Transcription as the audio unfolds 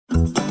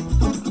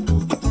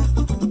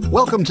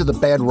Welcome to the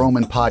Bad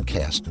Roman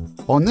Podcast.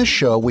 On this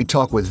show, we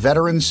talk with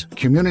veterans,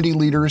 community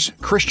leaders,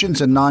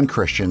 Christians and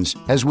non-Christians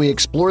as we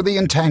explore the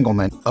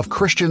entanglement of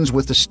Christians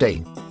with the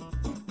state.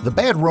 The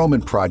Bad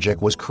Roman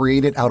Project was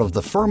created out of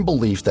the firm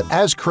belief that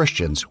as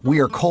Christians, we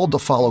are called to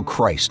follow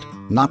Christ,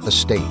 not the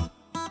state.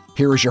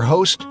 Here is your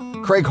host,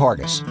 Craig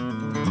Hargis.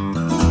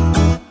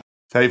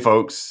 Hey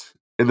folks,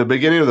 in the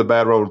beginning of the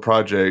Bad Roman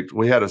Project,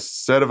 we had a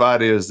set of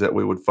ideas that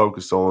we would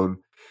focus on.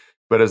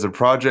 But as the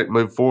project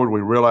moved forward,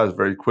 we realized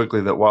very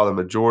quickly that while the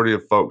majority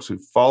of folks who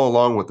follow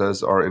along with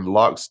us are in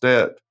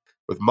lockstep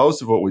with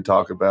most of what we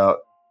talk about,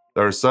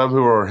 there are some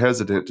who are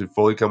hesitant to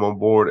fully come on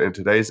board, and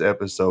today's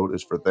episode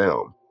is for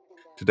them.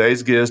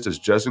 Today's guest is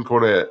Justin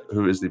Cornett,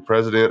 who is the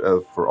president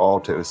of For All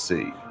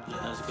Tennessee.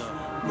 Let's go.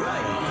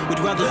 Right. Would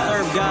rather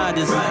serve God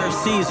than serve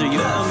Caesar, you feel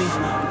me?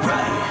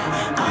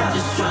 Right. I'm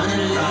just trying to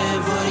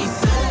live what he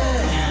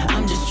said.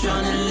 I'm just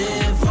trying to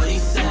live what he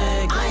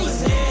said. I ain't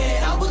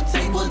scared. I will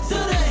take one to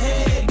the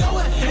head. Go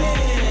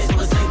ahead. So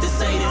it's safe to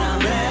say that I'm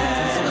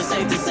bad. So it's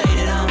safe to say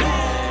that I'm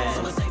bad.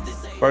 So it's safe to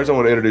say. First, I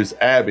want to introduce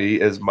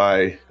Abby as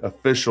my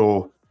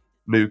official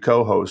new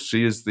co-host.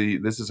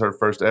 This is her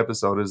first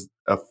episode as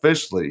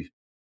officially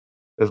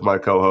as my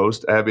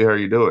co-host. Abby, how are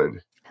you doing?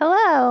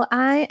 Hello,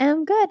 I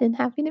am good and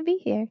happy to be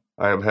here.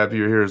 I am happy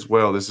you're here as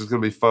well. This is going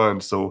to be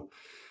fun. So,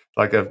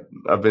 like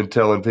I've been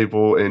telling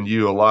people and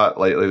you a lot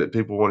lately that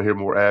people want to hear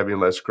more Abby and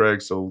less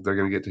Craig, so they're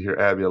going to get to hear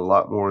Abby a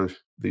lot more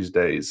these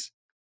days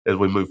as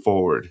we move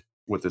forward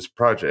with this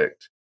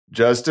project.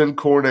 Justin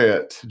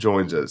Cornett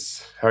joins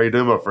us. How are you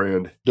doing, my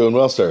friend? Doing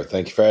well, sir.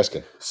 Thank you for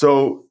asking.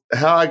 So,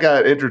 how I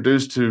got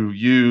introduced to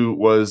you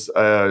was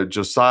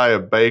Josiah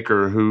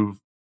Baker, who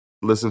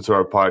listened to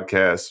our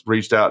podcast,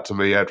 reached out to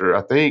me after,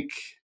 I think,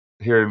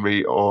 hearing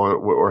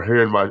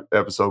my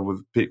episode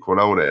with Pete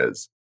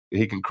Quinonez.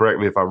 He can correct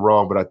me if I'm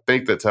wrong, but I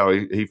think that's how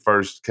he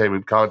first came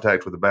in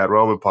contact with the Bad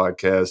Roman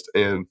podcast.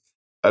 And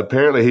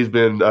apparently he's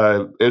been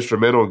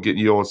instrumental in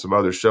getting you on some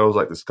other shows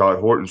like the Scott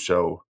Horton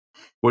show,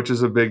 which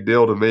is a big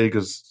deal to me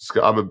because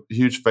I'm a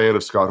huge fan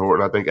of Scott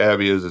Horton. I think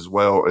Abby is as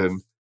well.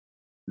 And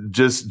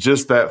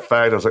just that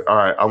fact, I was like, all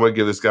right, I'm going to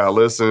give this guy a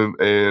listen.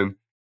 And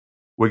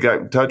we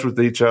got in touch with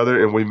each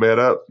other and we met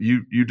up.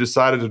 You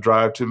decided to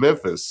drive to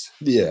Memphis.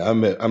 Yeah,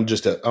 I'm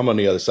on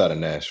the other side of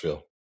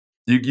Nashville.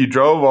 You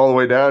drove all the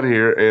way down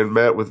here and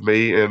met with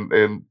me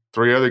and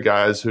three other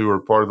guys who were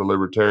part of the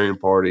Libertarian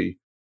Party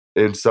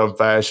in some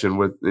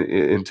fashion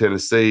in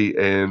Tennessee,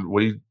 and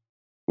we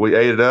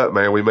ate it up,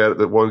 man. We met at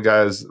the one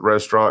guy's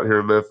restaurant here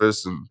in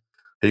Memphis, and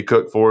he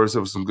cooked for us. It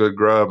was some good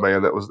grub,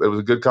 man. It was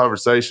a good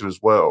conversation as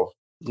well.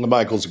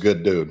 Michael's a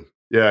good dude.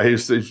 Yeah,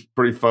 he's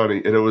pretty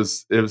funny, and it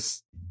was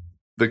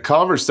the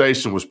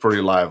conversation was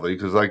pretty lively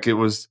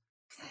because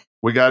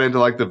we got into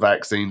like the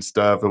vaccine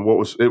stuff, and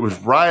it was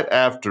right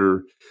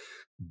after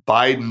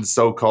Biden's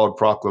so-called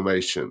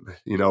proclamation,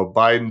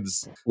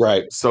 Biden's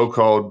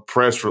so-called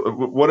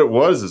what it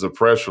was is a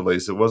press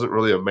release. It wasn't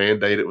really a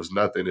mandate. It was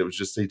nothing. It was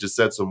just, he just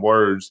said some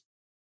words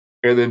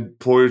and then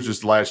employers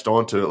just latched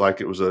onto it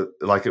like it was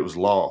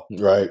law.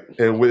 Right.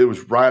 And it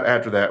was right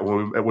after that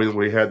when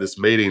we had this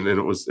meeting, and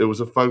it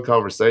was a fun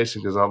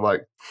conversation because I'm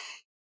like,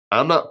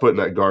 I'm not putting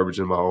that garbage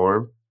in my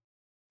arm.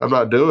 I'm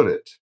not doing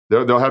it.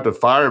 They'll have to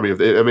fire me if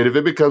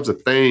it becomes a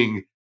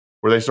thing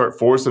where they start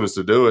forcing us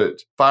to do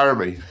it. Fire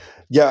me.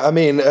 Yeah, I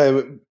mean,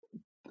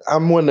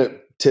 I'm one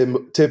that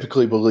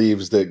typically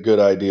believes that good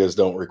ideas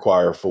don't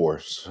require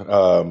force.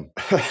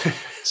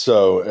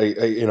 So,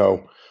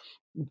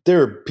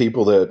 there are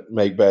people that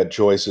make bad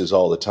choices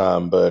all the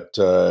time, but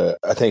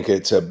I think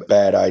it's a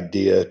bad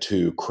idea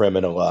to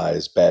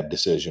criminalize bad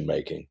decision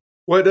making.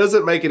 Well, it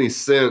doesn't make any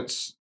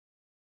sense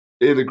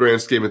in the grand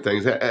scheme of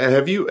things.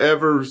 Have you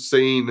ever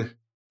seen,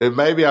 and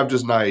maybe I'm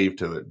just naive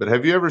to it, but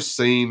have you ever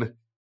seen,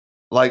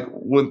 like,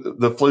 when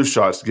the flu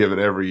shot's given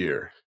every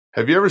year?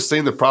 Have you ever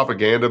seen the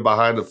propaganda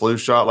behind the flu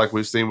shot like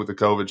we've seen with the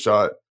COVID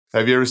shot?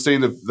 Have you ever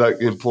seen the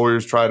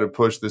employers try to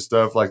push this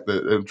stuff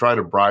and try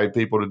to bribe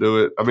people to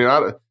do it? I mean,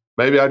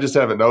 maybe I just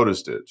haven't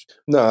noticed it.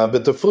 No,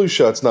 but the flu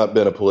shot's not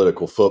been a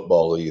political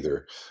football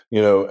either.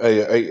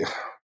 I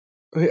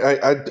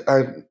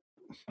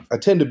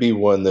tend to be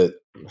one that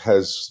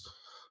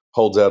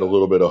holds out a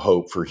little bit of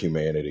hope for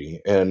humanity.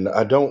 And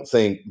I don't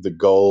think the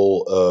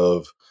goal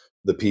of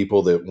the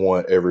people that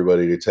want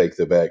everybody to take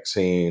the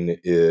vaccine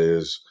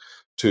is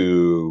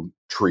to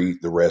treat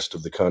the rest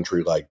of the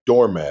country like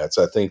doormats.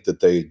 I think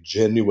that they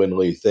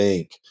genuinely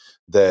think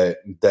that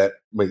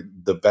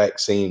the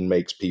vaccine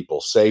makes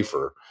people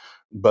safer.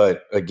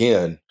 But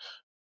again,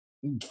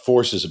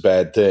 force is a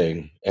bad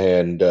thing,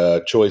 and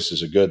choice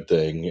is a good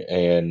thing.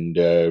 And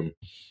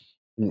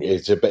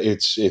it's a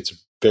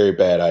very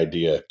bad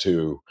idea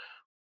to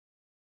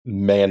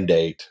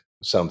mandate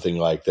something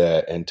like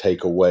that and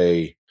take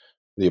away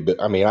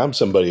I'm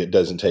somebody that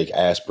doesn't take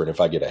aspirin if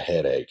I get a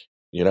headache.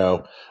 I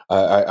don't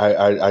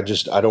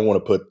want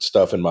to put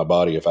stuff in my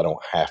body if I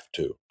don't have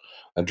to.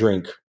 I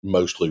drink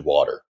mostly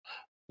water.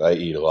 I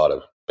eat a lot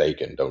of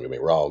bacon. Don't get me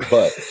wrong,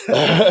 but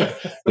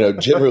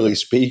generally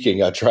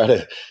speaking, I try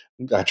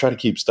to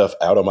keep stuff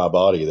out of my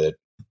body that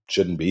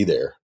shouldn't be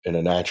there in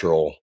a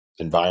natural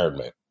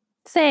environment.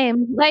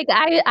 Same. Like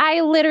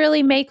I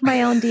literally make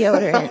my own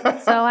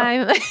deodorant. So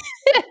I'm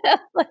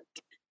like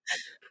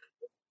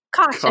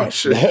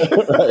cautious.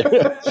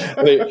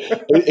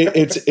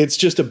 It's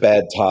just a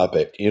bad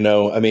topic,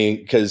 I mean,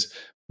 because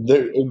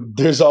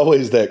there's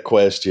always that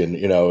question,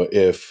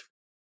 if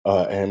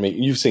I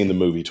mean, you've seen the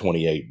movie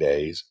 28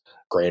 Days.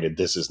 Granted,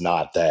 this is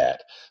not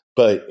that,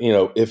 but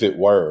if it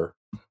were,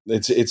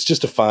 it's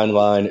just a fine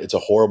line. It's a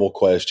horrible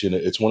question.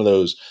 It's one of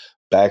those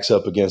backs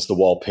up against the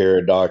wall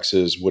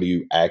paradoxes. What do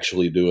you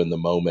actually do in the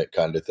moment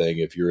kind of thing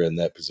if you're in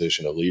that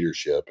position of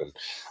leadership? And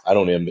I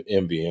don't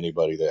envy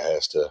anybody that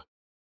has to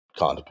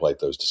contemplate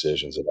those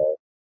decisions at all.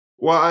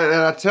 Well,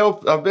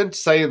 I've been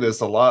saying this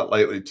a lot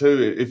lately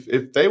too.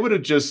 If they would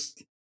have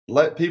just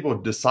let people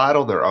decide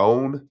on their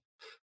own,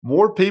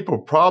 more people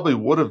probably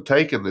would have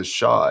taken this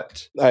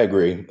shot. I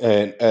agree.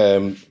 And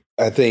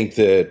I think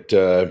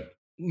that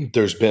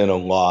there's been a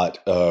lot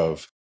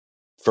of,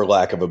 for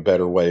lack of a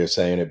better way of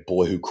saying it,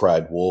 boy who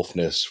cried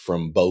wolfness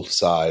from both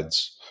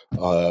sides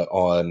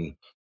on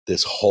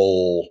this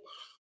whole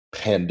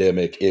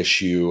pandemic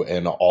issue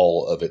and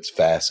all of its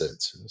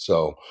facets.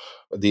 So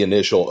the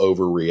initial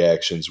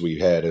overreactions we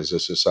had as a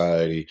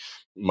society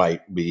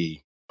might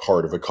be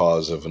part of a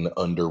cause of an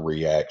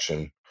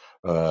underreaction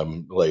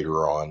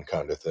later on,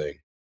 kind of thing.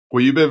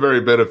 Well, you've been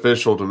very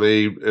beneficial to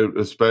me,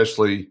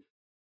 especially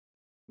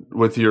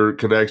with your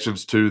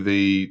connections to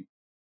the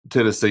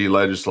Tennessee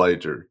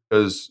legislature,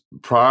 because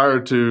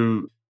prior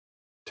to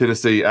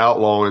Tennessee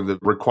outlawing the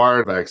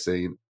required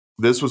vaccine,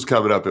 this was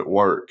coming up at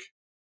work.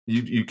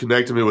 You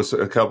connected me with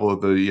a couple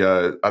of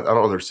the, I don't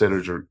know if they're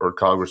senators or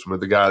congressmen,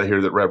 the guy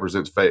here that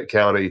represents Fayette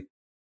County.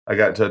 I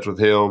got in touch with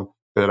him,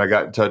 and then I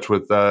got in touch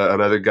with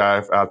another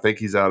guy. I think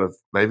he's out of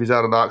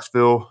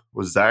Knoxville.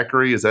 Was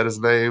Zachary? Is that his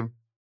name?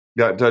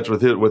 Got in touch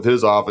with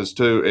his office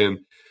too, and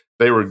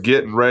they were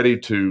getting ready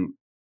to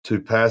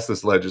pass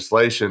this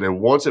legislation. And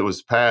once it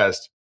was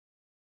passed,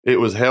 it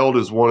was held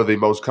as one of the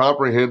most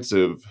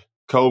comprehensive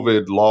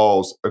COVID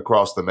laws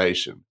across the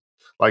nation.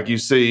 Like you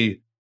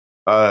see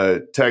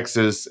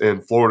Texas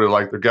and Florida,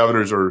 like the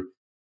governors are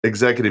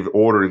executive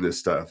ordering this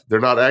stuff. They're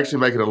not actually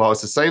making a law.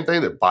 It's the same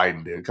thing that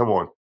Biden did. Come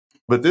on.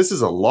 But this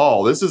is a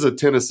law. This is a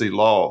Tennessee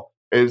law.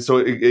 And so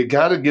it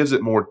kind of gives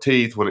it more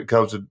teeth when it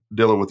comes to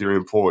dealing with your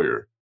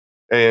employer.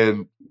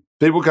 And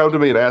people come to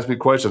me and ask me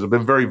questions. I've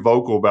been very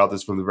vocal about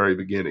this from the very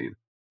beginning.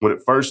 When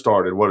it first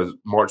started,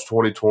 March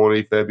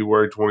 2020,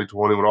 February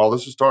 2020, when all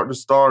this was starting to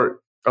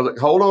start, I was like,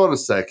 hold on a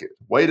second.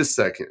 Wait a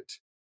second.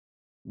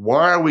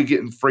 Why are we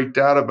getting freaked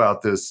out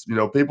about this?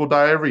 People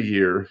die every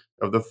year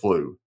of the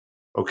flu.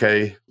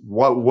 Okay.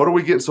 What are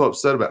we getting so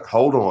upset about?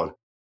 Hold on.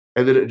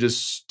 And then it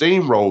just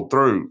steamrolled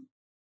through.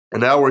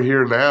 And now we're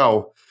here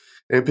now,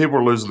 and people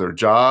are losing their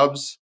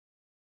jobs.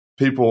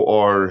 People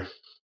are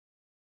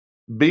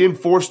being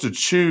forced to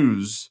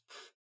choose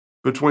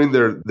between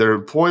their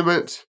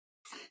employment,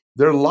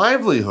 their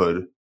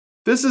livelihood.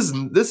 This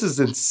is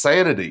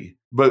insanity.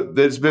 But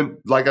there's been,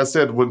 like I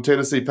said, when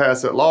Tennessee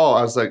passed that law,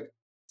 I was like,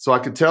 so I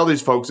could tell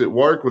these folks at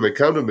work when they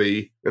come to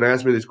me and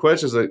ask me these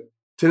questions, like,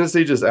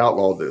 Tennessee just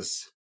outlawed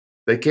this.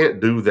 They can't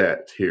do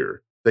that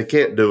here. They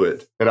can't do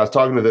it. And I was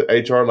talking to the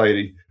HR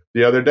lady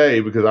the other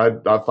day because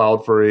I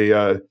filed for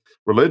a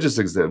religious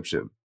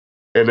exemption.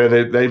 And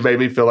then they made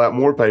me fill out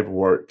more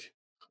paperwork.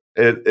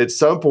 At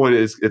some point,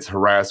 it's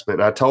harassment.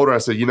 And I told her, I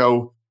said,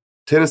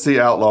 Tennessee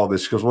outlawed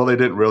this. She goes, well, they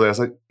didn't really. I was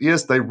like,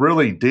 yes, they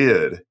really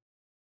did.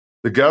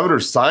 The governor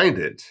signed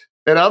it.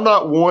 And I'm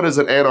not one as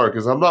an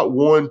anarchist. I'm not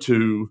one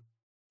to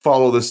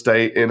follow the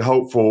state and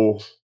hope for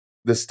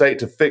the state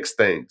to fix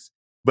things.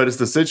 But it's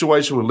the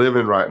situation we live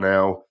in right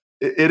now.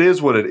 It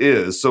is what it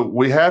is.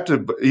 So you have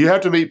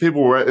to meet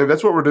people where, and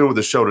that's what we're doing with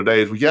the show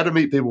today, is we got to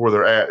meet people where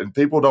they're at. And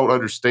people don't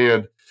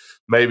understand,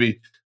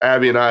 maybe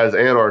Abby and I as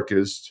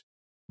anarchists,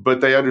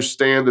 but they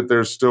understand that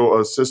there's still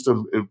a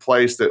system in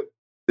place that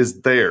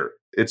is there.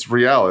 It's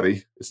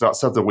reality. It's not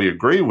something we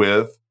agree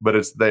with, but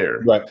it's there.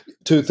 Right.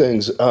 Two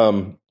things.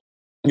 You're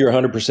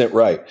 100%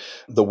 right.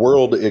 The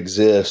world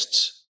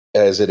exists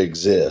as it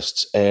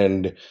exists.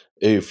 And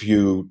if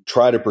you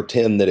try to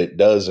pretend that it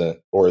doesn't,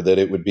 or that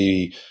it would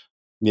be,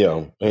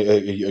 you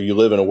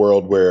live in a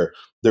world where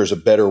there's a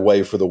better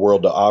way for the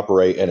world to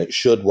operate and it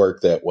should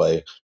work that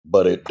way,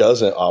 but it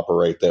doesn't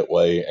operate that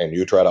way. And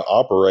you try to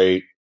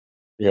operate,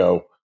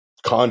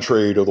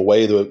 contrary to the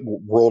way the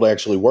world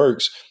actually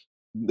works,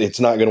 it's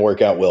not going to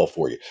work out well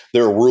for you.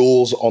 There are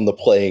rules on the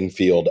playing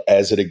field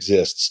as it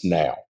exists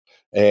now.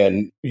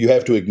 And you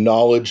have to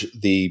acknowledge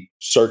the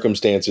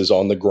circumstances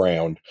on the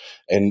ground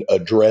and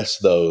address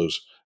those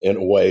in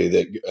a way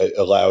that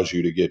allows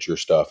you to get your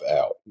stuff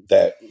out.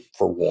 That,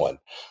 for one.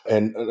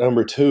 And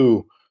number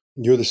two,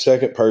 you're the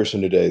second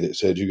person today that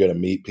said you got to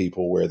meet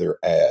people where they're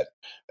at.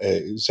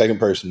 Second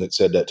person that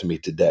said that to me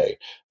today.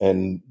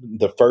 And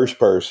the first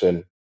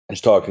person is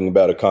talking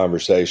about a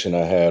conversation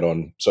I had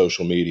on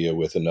social media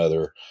with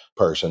another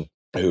person.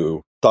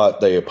 who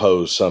thought they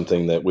opposed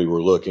something that we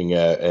were looking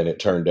at, and it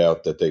turned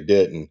out that they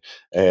didn't.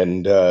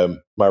 And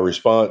my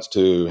response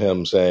to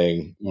him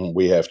saying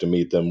we have to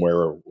meet them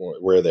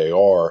where they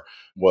are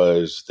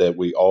was that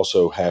we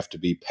also have to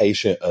be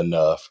patient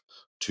enough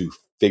to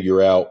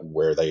figure out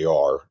where they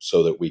are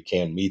so that we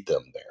can meet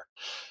them there.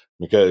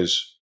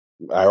 Because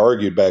I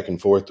argued back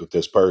and forth with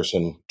this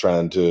person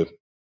trying to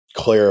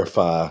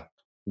clarify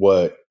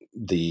what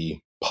the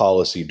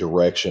policy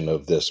direction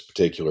of this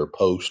particular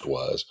post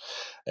was.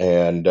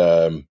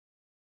 And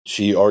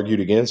she argued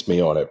against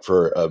me on it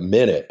for a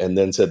minute and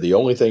then said the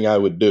only thing I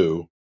would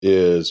do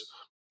is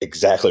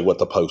exactly what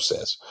the post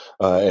says,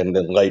 and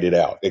then laid it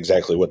out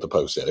exactly what the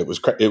post said.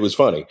 It was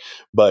funny,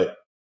 but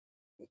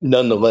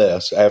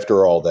nonetheless,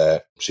 after all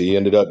that, she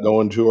ended up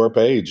going to our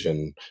page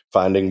and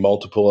finding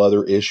multiple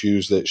other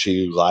issues that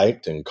she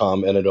liked and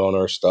commented on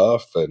our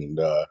stuff. And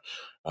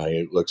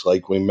it looks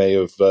like we may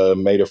have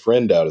made a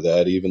friend out of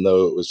that, even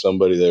though it was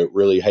somebody that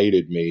really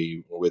hated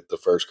me with the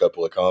first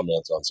couple of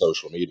comments on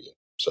social media.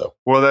 So,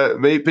 well, that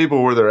meet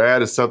people where they're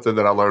at is something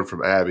that I learned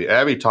from Abby.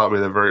 Abby taught me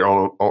that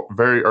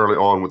very early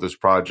on with this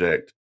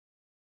project,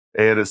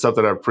 and it's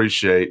something I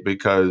appreciate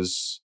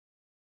because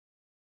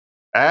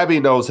Abby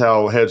knows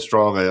how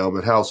headstrong I am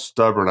and how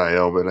stubborn I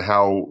am and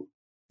how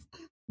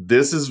it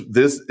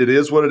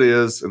is what it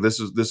is, and this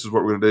is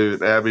what we're gonna do.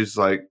 And Abby's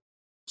like,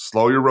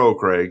 slow your roll,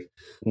 Craig.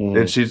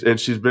 And she's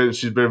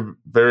been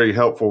very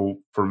helpful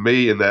for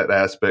me in that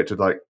aspect to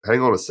like,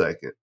 hang on a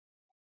second.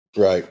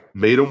 Right.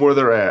 Meet them where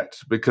they're at,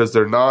 because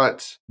they're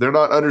not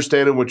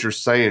understanding what you're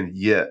saying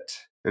yet.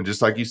 And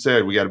just like you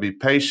said, we got to be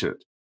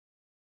patient.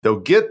 They'll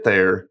get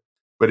there,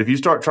 but if you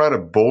start trying to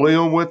bully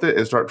them with it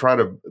and start trying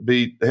to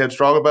be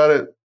headstrong about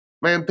it,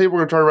 man, people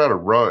are going to turn around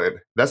and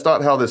run. That's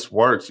not how this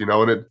works, you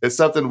know. And it's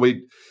something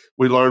we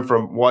learned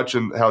from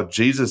watching how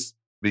Jesus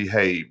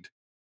behaved.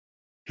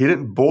 He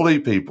didn't bully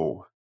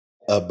people.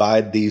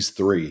 Abide these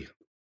three: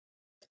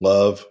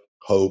 love,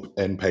 hope,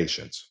 and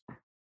patience.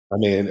 I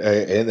mean,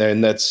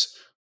 and that's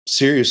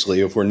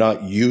seriously, if we're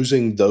not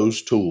using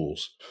those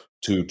tools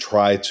to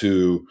try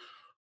to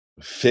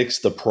fix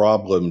the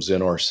problems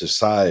in our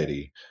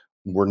society,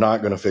 we're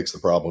not going to fix the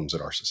problems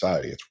in our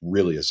society. It's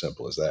really as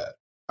simple as that.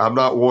 I'm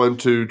not one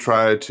to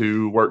try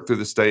to work through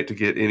the state to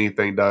get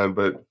anything done,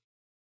 but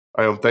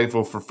I am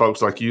thankful for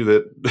folks like you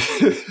that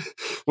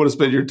want to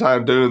spend your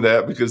time doing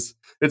that, because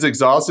it's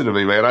exhausting to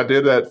me, man. I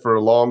did that for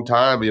a long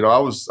time. You know, I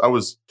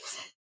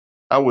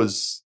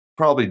was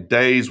probably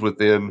days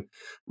within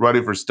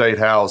running for state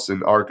house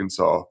in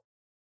Arkansas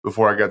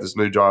before I got this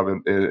new job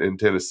in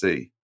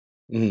Tennessee.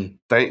 Mm-hmm.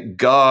 Thank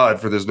God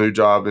for this new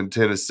job in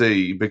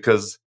Tennessee,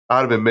 because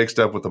I'd have been mixed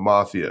up with the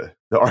mafia.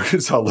 The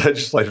Arkansas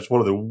legislature is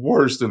one of the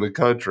worst in the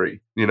country.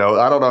 You know,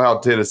 I don't know how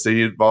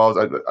Tennessee involves.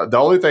 The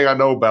only thing I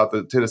know about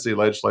the Tennessee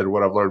legislature,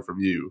 what I've learned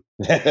from you.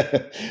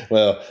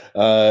 Well,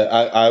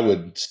 I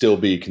would still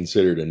be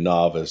considered a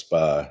novice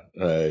by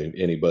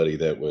anybody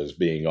that was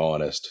being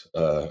honest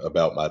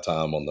about my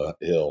time on the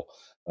Hill.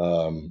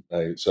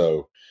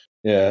 So,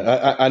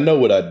 yeah, I know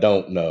what I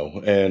don't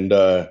know. And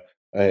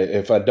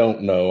if I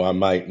don't know, I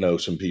might know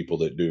some people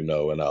that do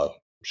know, and I'll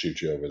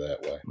shoot you over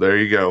that way. There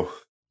you go.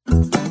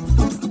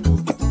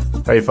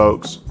 Hey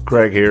folks,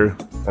 Craig here,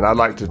 and I'd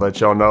like to let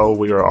y'all know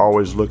we are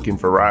always looking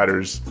for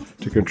writers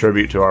to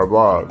contribute to our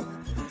blog.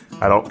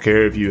 I don't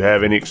care if you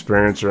have any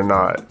experience or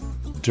not.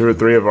 2 or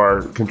 3 of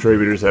our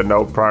contributors had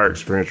no prior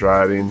experience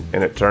writing,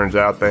 and it turns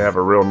out they have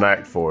a real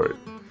knack for it.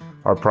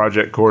 Our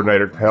project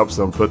coordinator helps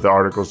them put the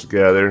articles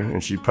together,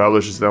 and she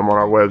publishes them on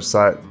our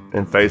website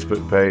and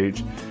Facebook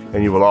page,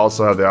 and you will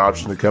also have the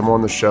option to come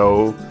on the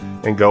show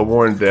and go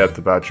more in depth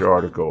about your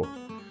article.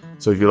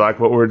 So if you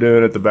like what we're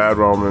doing at The Bad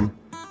Roman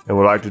and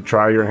would like to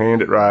try your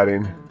hand at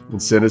writing, then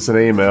send us an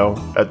email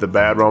at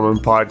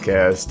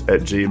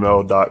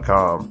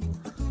thebadromanpodcast@gmail.com.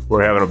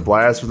 We're having a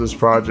blast with this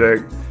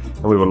project,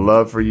 and we would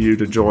love for you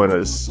to join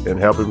us in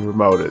helping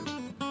promote it.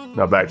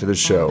 Now back to the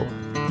show.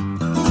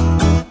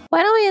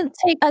 Why don't we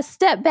take a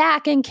step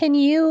back, and can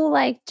you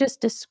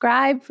just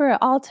describe for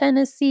All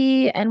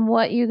Tennessee and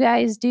what you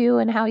guys do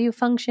and how you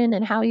function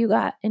and how you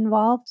got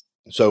involved?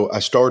 So I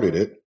started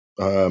it,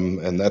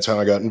 and that's how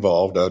I got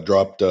involved. I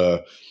dropped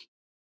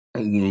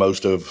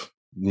most of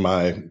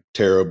my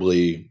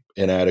terribly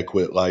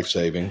inadequate life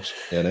savings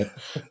in it.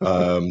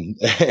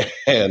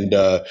 And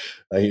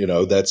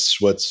that's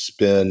what's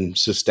been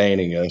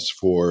sustaining us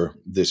for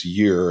this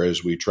year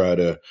as we try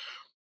to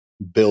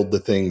build the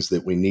things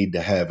that we need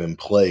to have in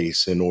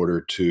place in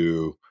order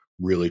to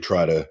really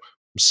try to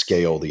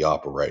scale the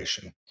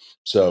operation.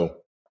 So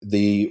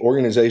the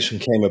organization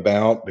came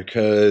about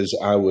because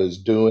I was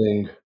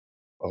doing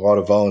a lot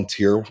of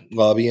volunteer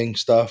lobbying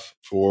stuff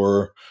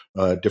for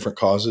different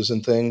causes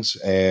and things.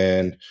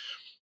 And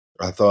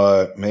I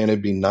thought, man,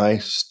 it'd be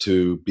nice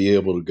to be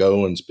able to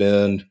go and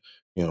spend,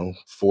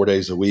 4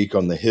 days a week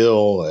on the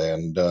Hill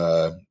and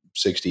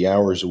 60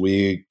 hours a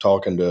week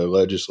talking to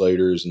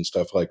legislators and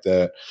stuff like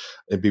that.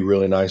 It'd be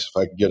really nice if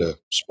I could get a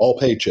small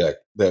paycheck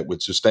that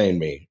would sustain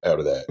me out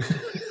of that.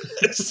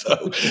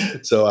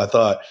 so I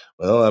thought,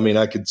 well, I mean,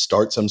 I could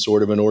start some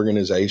sort of an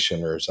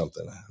organization or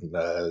something. And,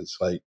 it's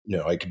like,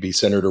 it could be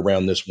centered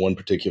around this one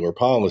particular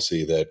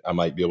policy that I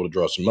might be able to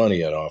draw some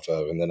money in off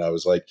of. And then I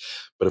was like,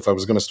 but if I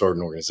was going to start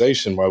an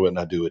organization, why wouldn't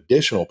I do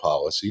additional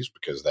policies?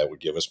 Because that would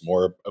give us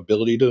more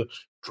ability to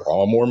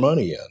draw more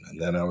money in.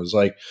 And then I was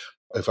like,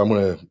 if I'm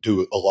going to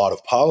do a lot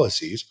of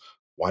policies,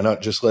 why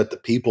not just let the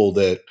people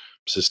that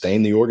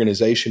sustain the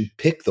organization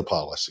pick the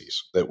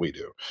policies that we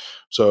do?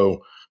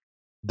 So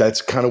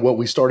that's kind of what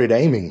we started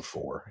aiming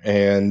for.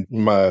 And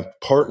my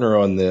partner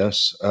on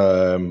this,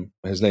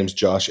 his name's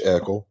Josh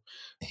Eckel.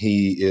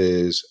 He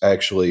is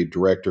actually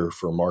director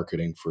for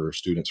marketing for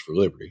Students for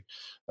Liberty.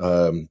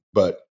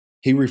 But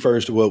he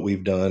refers to what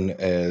we've done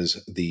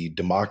as the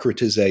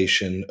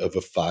democratization of a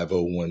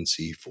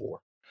 501c4.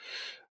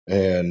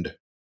 And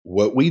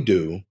what we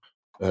do,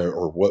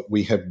 or what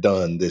we have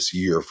done this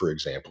year, for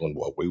example, and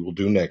what we will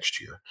do next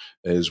year,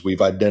 is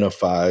we've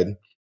identified,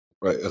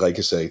 right, like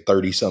I say,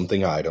 30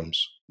 something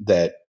items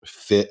that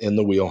fit in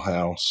the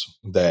wheelhouse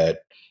that,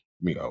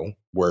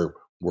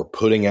 we're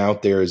putting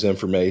out there as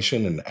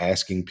information and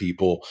asking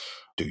people,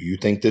 do you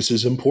think this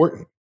is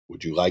important?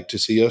 Would you like to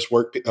see us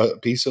work a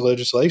piece of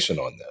legislation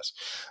on this?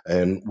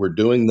 And we're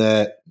doing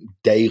that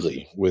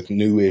daily with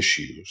new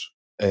issues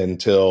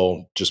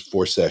until just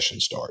before session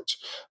starts,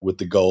 with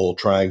the goal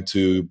trying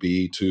to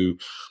be to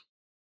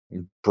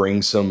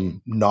bring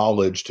some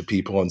knowledge to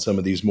people on some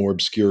of these more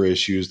obscure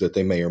issues that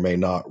they may or may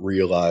not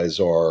realize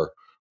are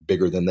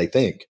bigger than they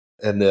think.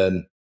 And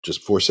then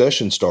just before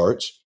session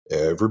starts,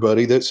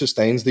 everybody that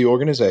sustains the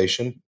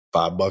organization,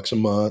 $5 a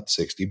month,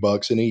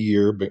 $60 in a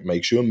year, but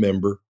makes you a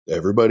member.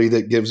 Everybody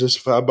that gives us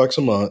 $5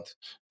 a month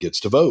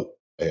gets to vote.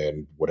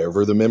 And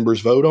whatever the members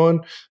vote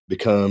on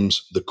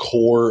becomes the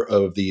core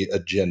of the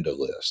agenda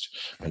list.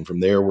 And from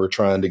there, we're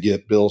trying to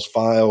get bills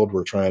filed.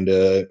 We're trying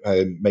to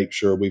make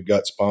sure we've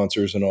got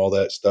sponsors and all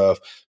that stuff,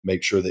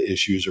 make sure the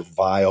issues are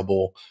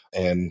viable.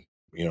 And,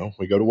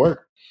 we go to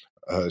work.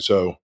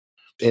 So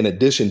in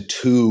addition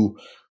to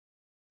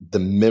the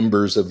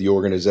members of the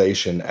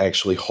organization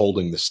actually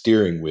holding the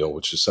steering wheel,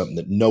 which is something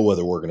that no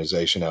other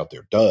organization out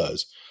there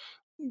does,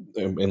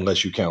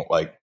 unless you count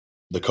like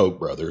the Koch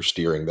brothers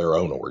steering their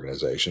own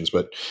organizations.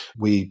 But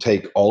we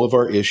take all of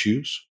our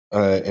issues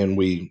and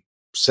we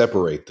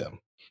separate them.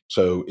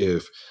 So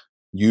if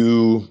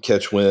you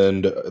catch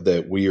wind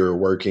that we are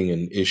working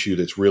an issue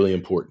that's really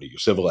important to you,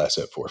 civil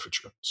asset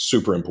forfeiture,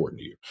 super important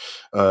to you,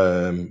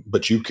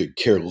 but you could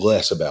care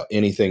less about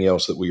anything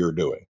else that we are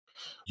doing,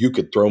 you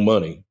could throw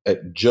money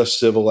at just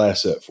civil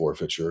asset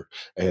forfeiture,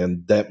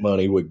 and that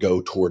money would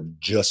go toward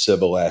just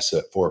civil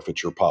asset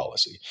forfeiture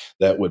policy.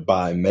 That would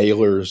buy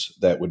mailers,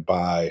 that would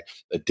buy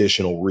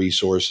additional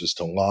resources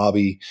to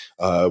lobby,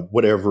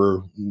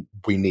 whatever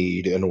we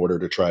need in order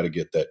to try to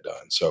get that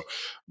done. So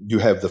you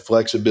have the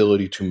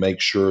flexibility to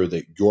make sure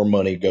that your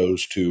money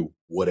goes to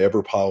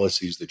whatever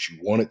policies that you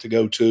want it to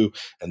go to,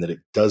 and that it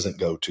doesn't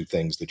go to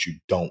things that you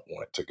don't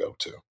want it to go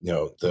to.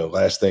 The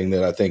last thing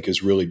that I think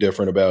is really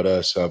different about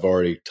us, I've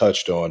already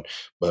touched on,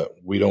 but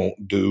we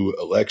don't do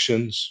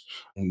elections.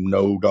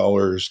 No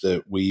dollars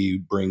that we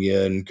bring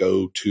in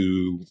go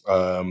to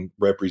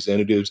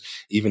representatives,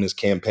 even as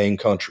campaign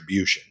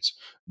contributions.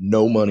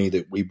 No money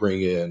that we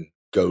bring in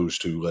goes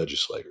to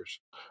legislators.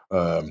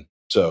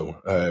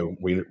 So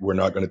we're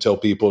not going to tell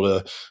people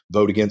to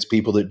vote against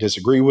people that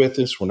disagree with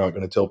us. We're not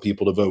going to tell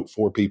people to vote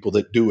for people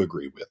that do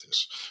agree with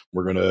us.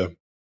 We're going to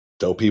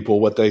tell people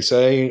what they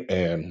say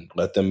and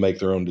let them make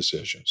their own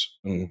decisions.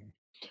 And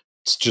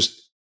it's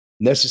just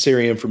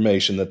necessary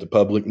information that the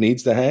public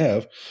needs to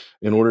have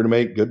in order to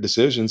make good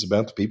decisions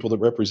about the people that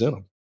represent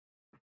them,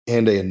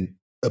 and an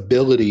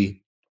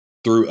ability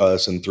through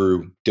us and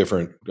through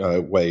different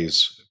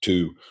ways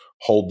to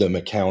hold them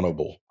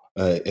accountable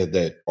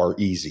that are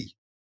easy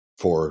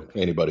for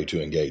anybody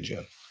to engage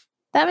in.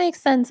 That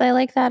makes sense. I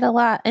like that a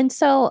lot. And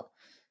so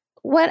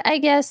what, I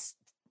guess,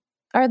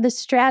 are the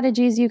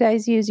strategies you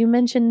guys use? You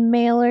mentioned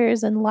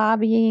mailers and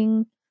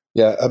lobbying.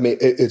 Yeah, I mean,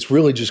 it's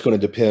really just going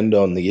to depend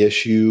on the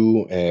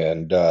issue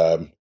and,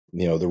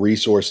 the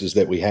resources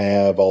that we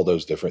have, all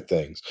those different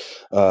things.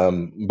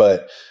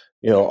 But,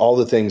 all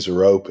the things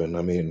are open.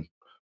 I mean,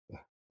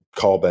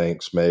 call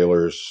banks,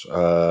 mailers,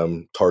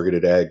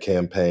 targeted ad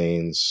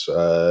campaigns,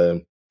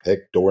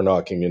 heck, door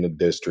knocking in a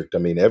district. I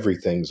mean,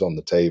 everything's on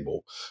the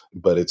table,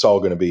 but it's all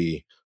going to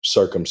be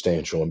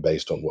circumstantial and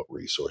based on what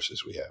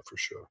resources we have, for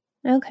sure.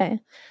 Okay.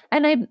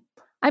 And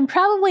I'm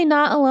probably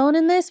not alone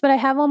in this, but I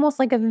have almost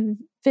like a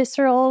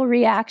visceral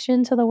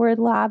reaction to the word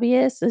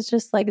lobbyist. It's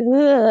just like,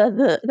 ugh,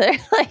 they're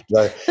like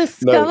the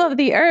scum of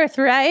the earth,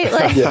 right?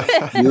 Like,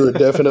 yeah, you're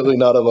definitely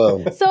not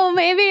alone. So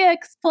maybe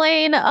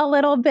explain a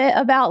little bit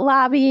about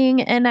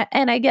lobbying, and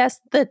I guess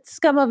the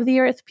scum of the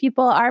earth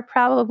people are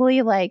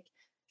probably like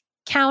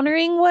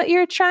countering what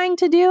you're trying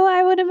to do,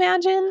 I would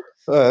imagine.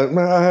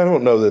 I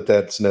don't know that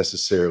that's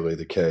necessarily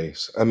the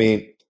case. I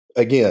mean,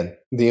 again,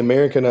 the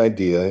American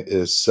idea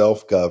is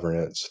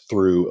self-governance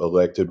through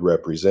elected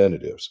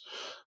representatives.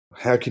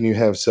 How can you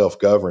have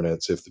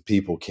self-governance if the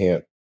people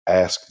can't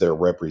ask their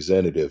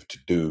representative to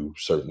do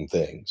certain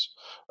things.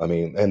 I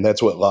mean, and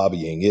that's what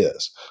lobbying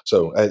is.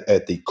 So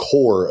at the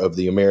core of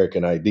the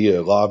American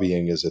idea,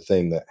 lobbying is a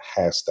thing that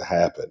has to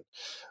happen.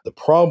 The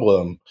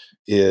problem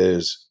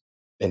is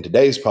in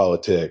today's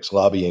politics,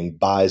 lobbying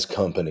buys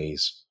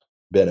companies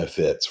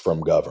benefits from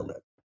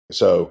government.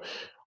 So,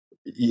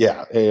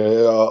 yeah,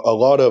 a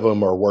lot of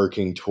them are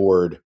working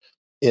toward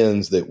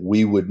ends that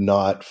we would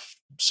not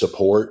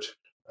support,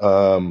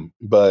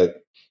 but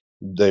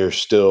they're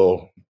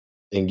still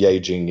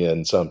engaging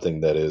in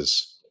something that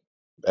is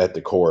at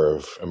the core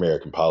of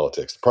American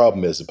politics. The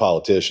problem is the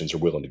politicians are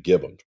willing to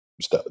give them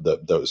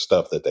the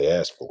stuff that they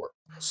ask for.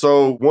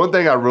 So one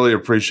thing I really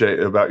appreciate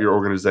about your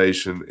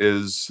organization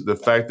is the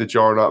fact that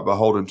you are not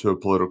beholden to a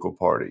political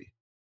party.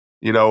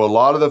 You know, a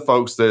lot of the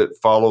folks that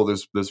follow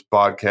this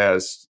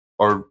podcast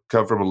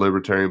come from a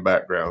libertarian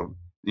background.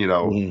 You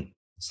know,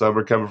 some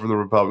are coming from the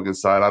Republican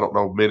side. I don't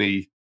know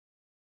many,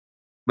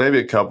 maybe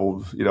a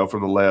couple, you know,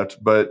 from the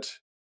left. But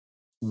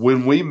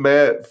when we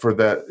met for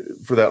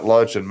that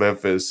lunch in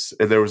Memphis,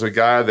 and there was a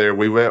guy there,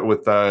 we went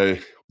with the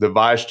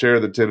vice chair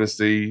of the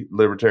Tennessee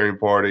Libertarian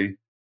Party,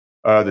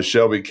 the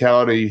Shelby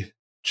County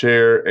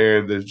chair,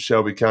 and the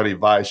Shelby County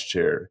vice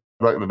chair.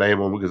 I'm not going to name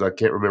them because I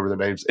can't remember the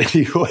names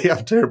anyway.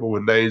 I'm terrible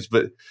with names,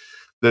 but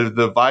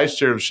the vice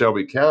chair of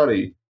Shelby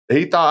County,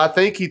 I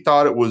think he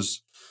thought it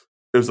was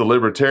a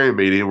libertarian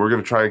meeting. We're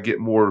going to try and get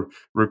more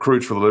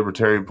recruits for the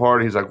Libertarian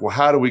Party. He's like, well,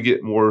 how do we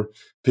get more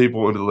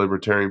people into the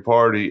Libertarian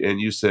Party?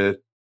 And you said,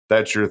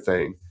 that's your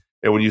thing.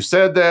 And when you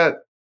said that,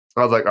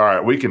 I was like, all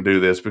right, we can do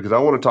this because I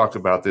want to talk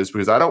about this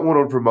because I don't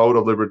want to promote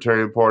a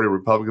Libertarian Party,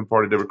 Republican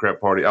Party, Democrat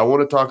Party. I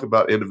want to talk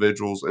about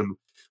individuals and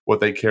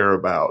what they care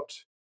about.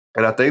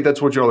 And I think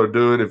that's what y'all are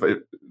doing.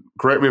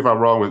 Correct me if I'm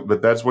wrong,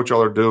 but that's what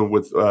y'all are doing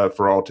with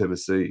For All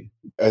Tennessee.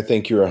 I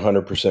think you're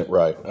 100%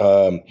 right.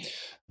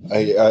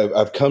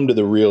 I've come to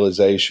the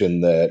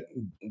realization that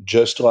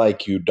just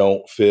like you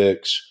don't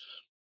fix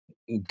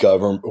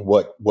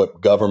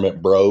what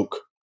government broke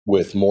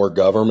with more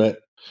government,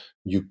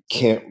 you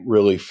can't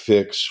really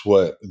fix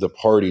what the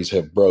parties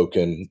have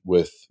broken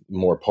with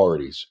more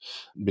parties,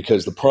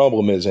 because the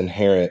problem is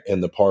inherent in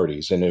the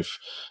parties. And if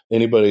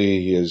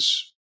anybody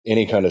is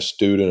any kind of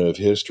student of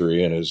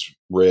history and has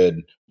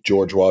read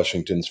George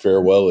Washington's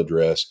farewell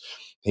address,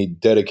 he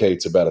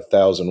dedicates about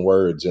 1,000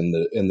 words in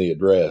the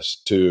address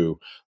to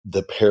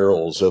the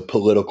perils of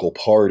political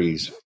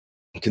parties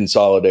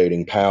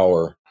consolidating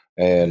power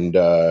and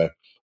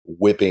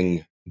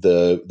whipping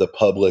the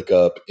public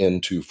up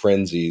into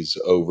frenzies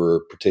over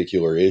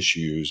particular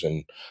issues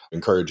and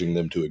encouraging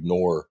them to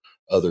ignore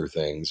other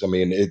things. I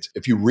mean,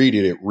 if you read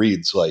it, it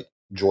reads like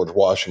George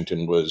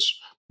Washington was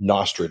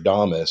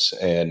Nostradamus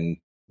and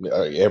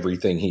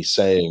everything he's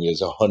saying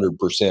is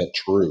 100%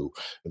 true.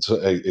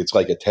 It's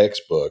like a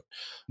textbook.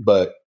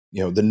 But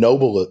you know, the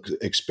noble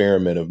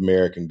experiment of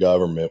American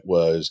government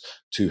was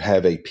to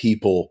have a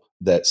people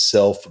that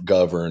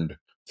self-governed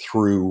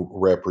through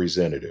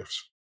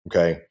representatives.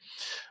 Okay.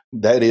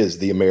 That is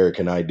the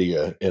American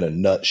idea in a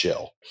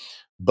nutshell.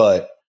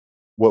 But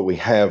what we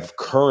have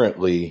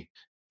currently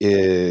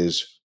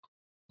is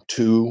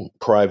two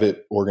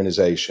private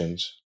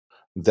organizations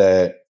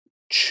that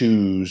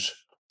choose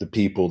the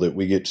people that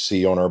we get to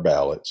see on our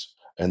ballots.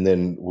 And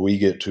then we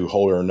get to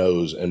hold our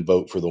nose and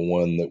vote for the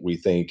one that we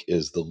think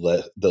is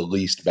the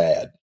least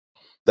bad.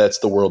 That's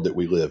the world that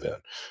we live in.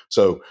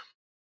 So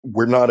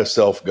we're not a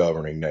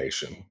self-governing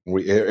nation.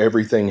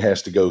 Everything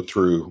has to go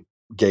through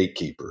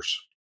gatekeepers.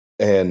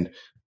 And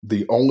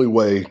the only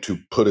way to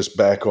put us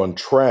back on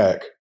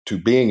track to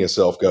being a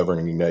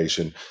self-governing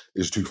nation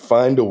is to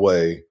find a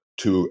way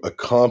to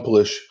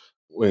accomplish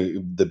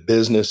the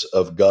business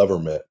of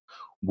government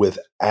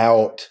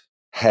without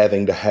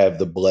having to have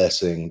the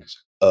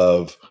blessings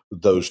of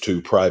those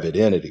two private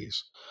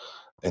entities.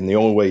 And the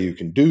only way you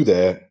can do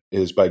that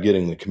is by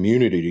getting the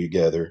community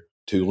together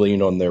to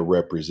lean on their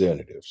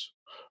representatives.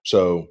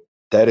 So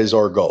that is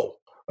our goal.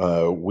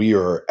 We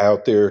are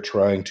out there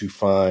trying to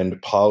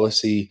find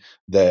policy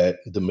that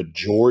the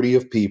majority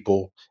of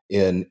people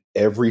in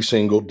every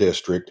single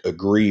district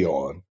agree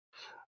on,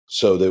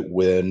 so that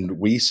when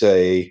we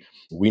say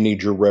we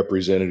need your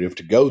representative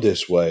to go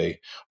this way,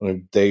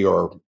 they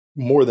are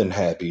more than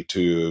happy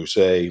to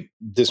say,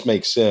 this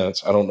makes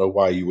sense. I don't know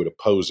why you would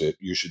oppose it.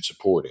 You should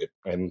support it.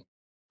 And,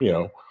 you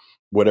know,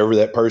 whatever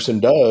that person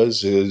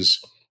does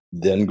is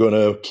then going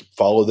to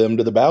follow them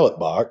to the ballot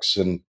box.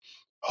 And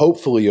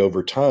hopefully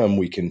over time,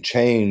 we can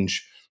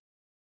change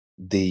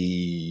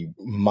the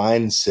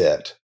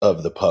mindset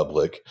of the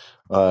public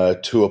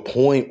to a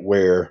point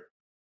where,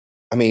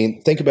 I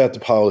mean, think about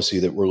the policy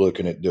that we're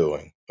looking at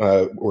doing.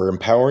 We're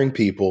empowering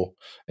people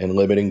and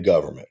limiting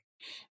government.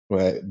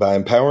 Right? By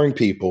empowering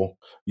people,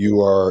 you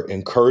are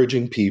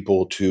encouraging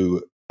people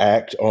to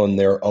act on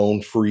their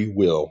own free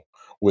will,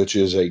 which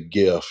is a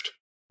gift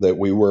that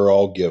we were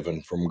all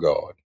given from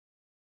God.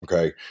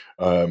 Okay.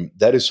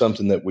 That is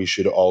something that we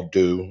should all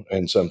do,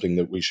 and something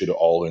that we should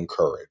all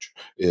encourage,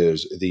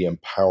 is the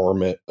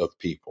empowerment of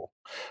people.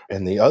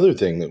 And the other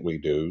thing that we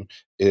do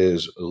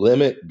is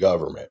limit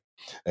government.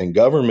 And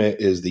government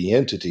is the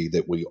entity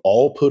that we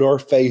all put our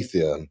faith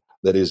in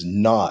that is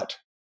not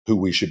who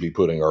we should be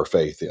putting our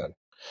faith in.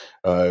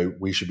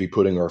 We should be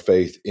putting our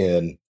faith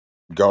in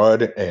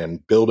God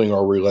and building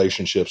our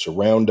relationships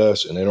around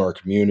us and in our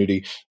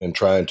community and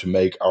trying to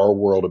make our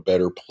world a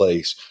better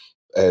place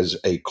as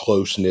a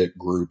close-knit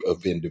group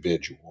of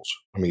individuals.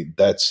 I mean,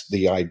 that's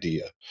the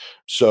idea.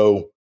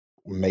 So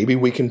maybe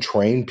we can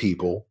train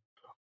people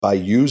by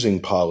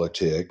using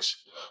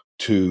politics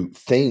to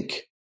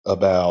think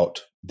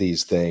about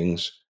these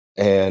things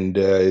and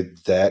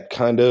that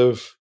kind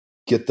of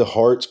get the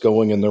hearts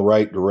going in the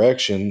right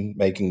direction,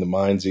 making the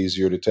minds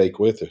easier to take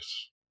with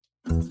us.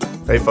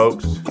 Hey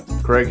folks,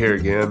 Craig here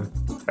again.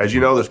 As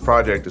you know, this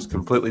project is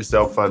completely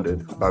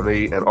self-funded by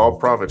me, and all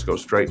profits go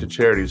straight to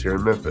charities here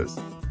in Memphis.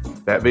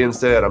 That being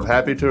said, I'm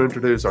happy to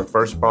introduce our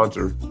first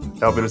sponsor,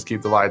 helping us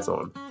keep the lights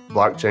on,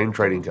 Blockchain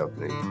Trading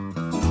Company.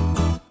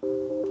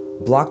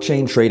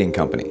 Blockchain Trading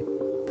Company,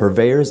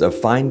 purveyors of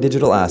fine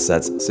digital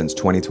assets since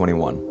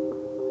 2021.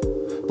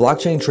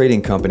 Blockchain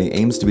Trading Company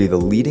aims to be the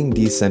leading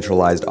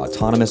decentralized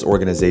autonomous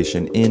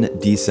organization in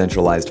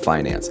decentralized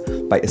finance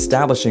by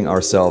establishing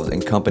ourselves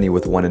in company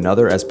with one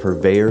another as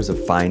purveyors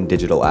of fine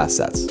digital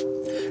assets.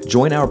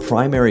 Join our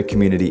primary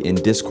community in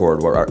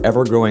Discord, where our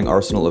ever-growing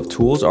arsenal of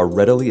tools are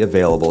readily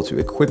available to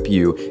equip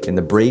you in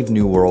the brave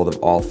new world of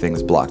all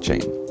things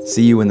blockchain.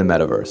 See you in the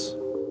metaverse.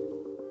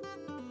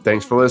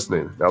 Thanks for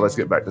listening. Now let's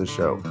get back to the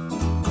show.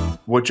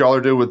 What y'all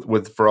are doing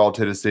with For All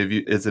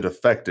Tennessee, is it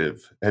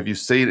effective? Have you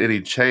seen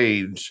any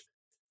change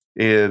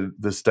in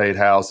the state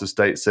house, the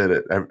state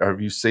senate?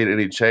 Have you seen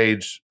any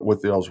change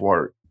with y'all's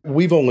work?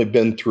 We've only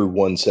been through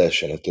one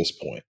session at this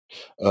point.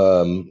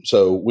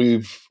 So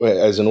we've,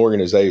 as an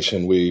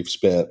organization, we've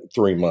spent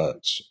 3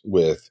 months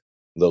with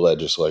the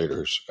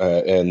legislators,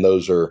 and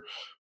those are,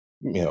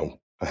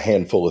 a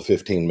handful of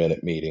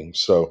 15-minute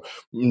meetings. So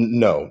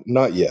no,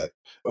 not yet.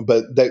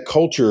 But that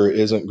culture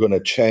isn't going to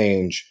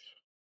change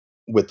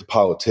with the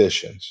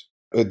politicians.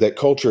 That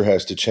culture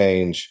has to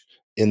change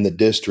in the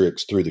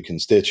districts through the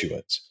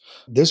constituents.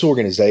 This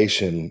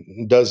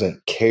organization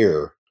doesn't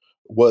care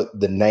what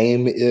the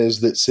name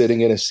is that's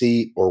sitting in a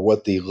seat or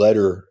what the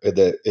letter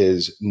that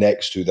is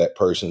next to that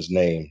person's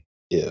name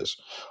is.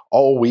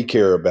 All we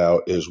care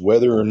about is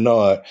whether or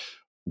not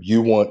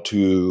you want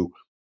to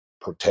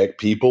protect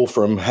people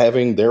from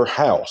having their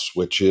house,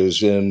 which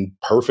is in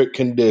perfect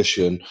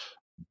condition,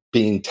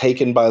 being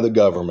taken by the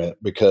government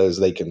because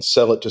they can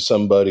sell it to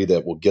somebody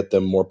that will get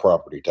them more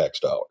property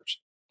tax dollars.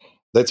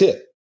 That's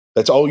it.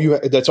 That's all you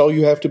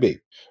have to be.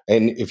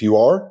 And if you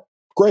are,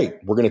 great.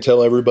 We're going to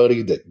tell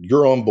everybody that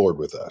you're on board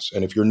with us.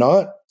 And if you're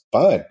not,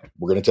 fine.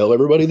 We're going to tell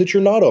everybody that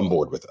you're not on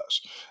board with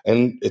us.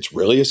 And it's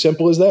really as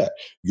simple as that.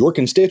 Your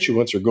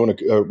constituents are going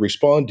to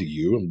respond to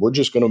you, and we're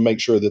just going to make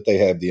sure that they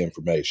have the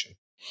information.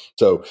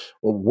 So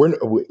we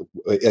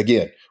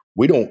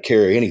don't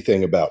care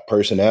anything about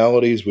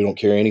personalities. We don't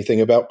care anything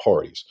about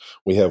parties.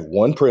 We have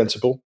one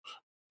principle,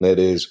 that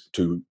is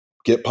to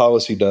get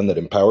policy done that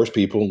empowers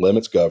people,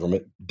 limits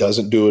government,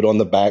 doesn't do it on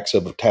the backs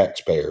of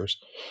taxpayers.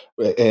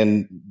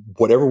 And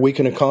whatever we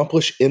can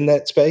accomplish in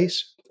that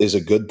space is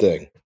a good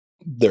thing.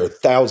 There are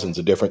thousands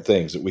of different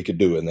things that we could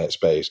do in that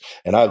space.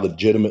 And I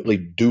legitimately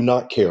do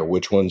not care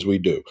which ones we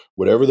do.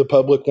 Whatever the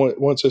public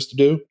wants us to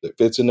do that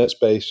fits in that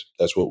space,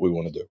 that's what we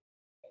want to do.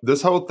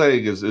 This whole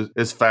thing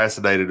is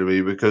fascinating to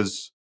me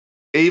because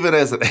even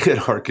as an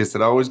anarchist,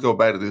 and I always go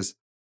back to this,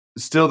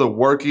 still the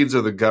workings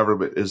of the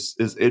government is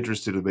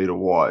interesting to me to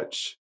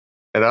watch.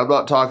 And I'm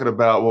not talking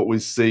about what we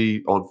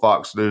see on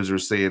Fox News or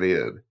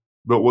CNN,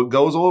 but what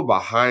goes on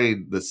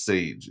behind the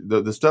scenes,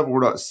 the stuff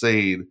we're not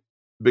seeing,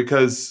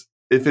 because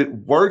if it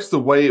works the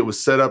way it was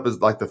set up,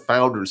 as like the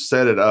founders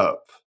set it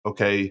up,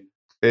 okay,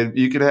 and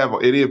you can have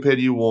any opinion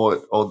you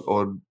want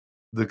on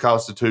the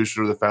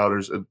Constitution or the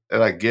founders, and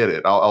I get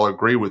it. I'll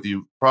agree with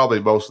you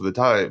probably most of the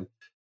time.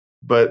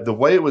 But the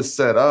way it was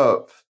set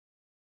up,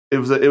 it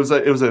was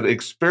an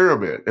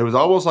experiment. It was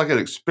almost like an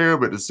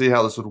experiment to see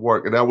how this would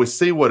work. And now we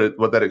see what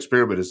that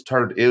experiment has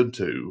turned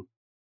into.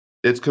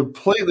 It's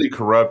completely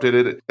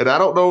corrupted. And I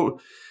don't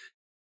know.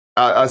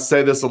 I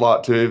say this a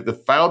lot too. The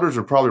founders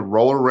are probably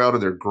rolling around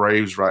in their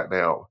graves right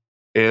now.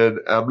 And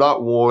I'm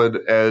not one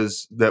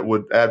that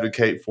would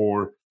advocate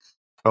for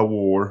a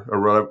war, a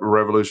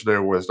revolutionary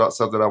war. It's not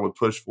something I would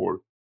push for.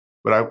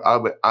 But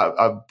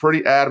I'm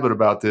pretty adamant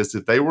about this.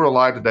 If they were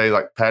alive today,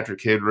 like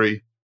Patrick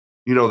Henry,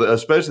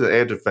 especially the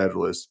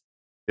anti-federalists,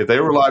 if they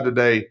were alive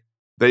today,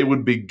 they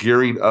would be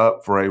gearing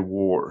up for a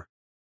war.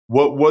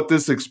 What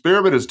this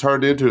experiment has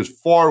turned into is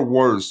far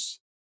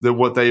worse than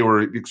what they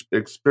were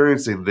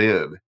experiencing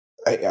then.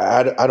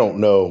 I don't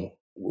know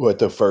what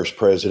the first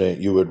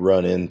president you would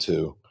run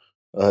into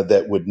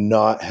that would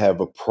not have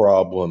a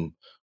problem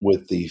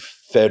with the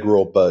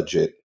federal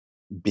budget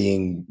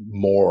being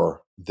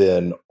more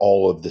than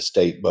all of the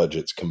state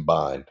budgets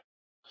combined.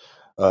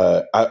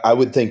 I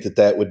would think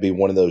that would be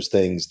one of those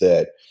things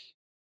that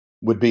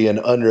would be an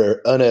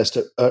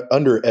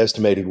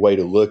underestimated way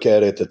to look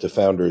at it, that the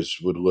founders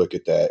would look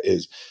at that,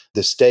 is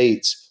the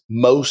states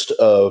most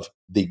of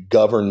the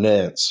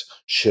governance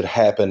should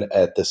happen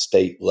at the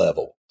state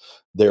level.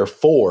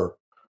 Therefore,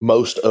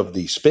 most of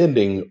the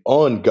spending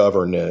on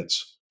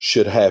governance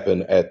should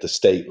happen at the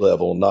state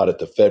level, not at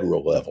the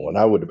federal level. And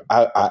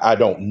I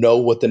don't know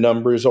what the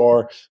numbers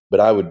are, but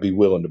I would be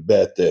willing to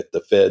bet that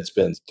the Fed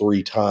spends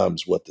 3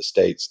 times what the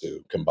states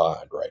do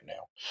combined right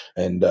now.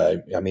 And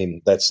I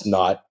mean, that's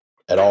not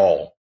at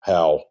all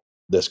how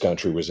this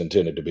country was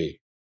intended to be.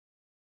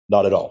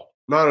 Not at all.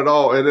 Not at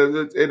all.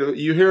 And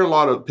you hear a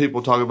lot of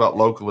people talking about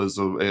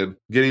localism and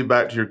getting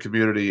back to your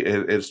community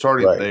and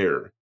starting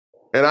there.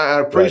 And I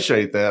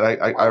appreciate that.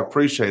 I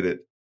appreciate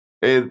it.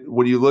 And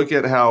when you look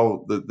at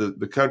how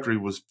the country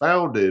was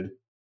founded,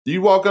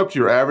 you walk up to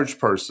your average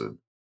person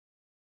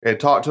and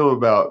talk to them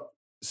about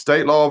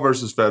state law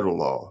versus federal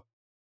law.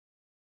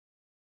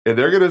 And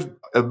they're going to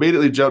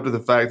immediately jump to the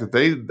fact that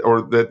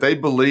they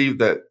believe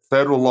that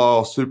federal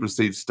law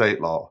supersedes state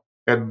law.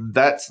 And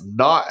that's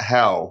not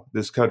how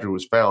this country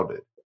was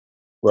founded.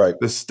 Right.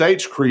 The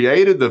states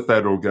created the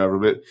federal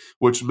government,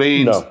 which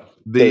means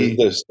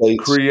the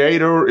states,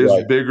 creator is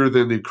bigger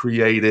than the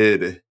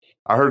created.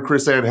 I heard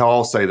Chris Ann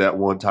Hall say that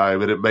one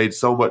time, and it made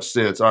so much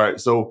sense. All right,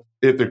 so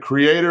if the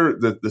creator,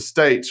 the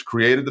states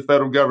created the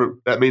federal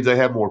government, that means they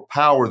have more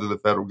power than the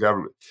federal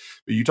government.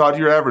 But you talk to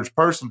your average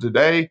person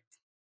today,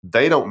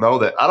 they don't know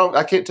that.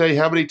 I can't tell you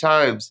how many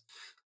times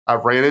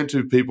I've ran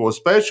into people,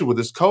 especially with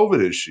this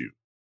COVID issue,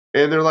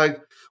 and they're like,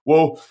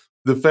 well,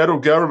 the federal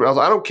government, I was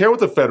like, I don't care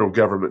what the federal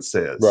government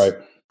says. Right.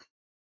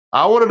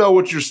 I want to know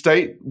what your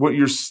state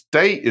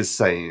is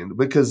saying,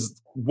 because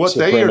what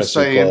they are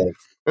saying,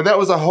 and that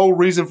was the whole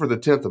reason for the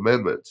 10th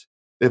Amendment.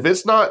 If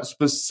it's not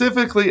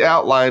specifically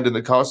outlined in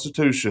the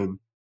Constitution,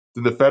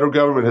 then the federal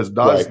government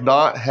does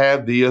not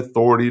have the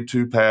authority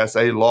to pass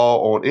a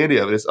law on any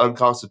of it. It's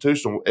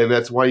unconstitutional, and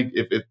that's why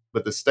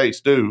but the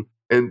states do,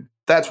 and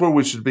that's where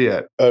we should be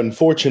at.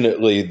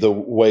 Unfortunately,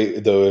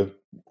 the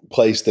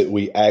place that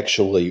we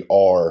actually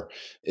are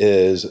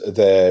is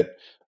that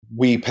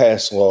we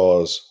pass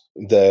laws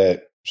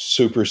that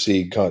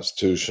supersede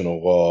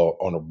constitutional law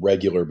on a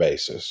regular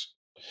basis.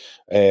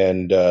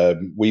 And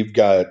we've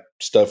got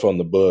stuff on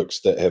the books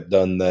that have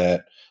done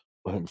that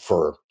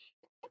for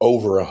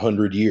over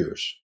 100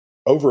 years.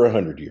 Over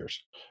 100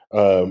 years.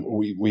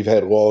 We've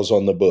had laws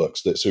on the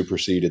books that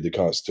superseded the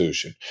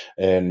Constitution.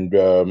 And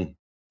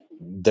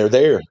they're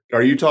there.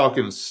 Are you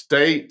talking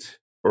state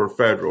or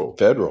federal?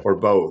 Federal. Or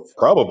both?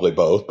 Probably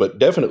both, but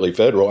definitely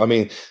federal. I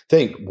mean,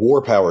 think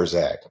War Powers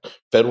Act,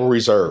 Federal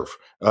Reserve,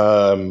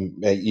 the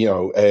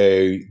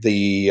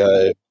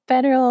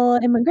federal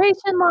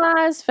immigration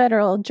laws,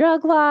 federal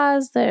drug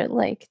laws. They're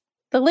like,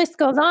 the list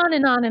goes on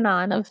and on and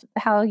on of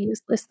how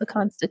useless the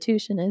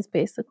Constitution is,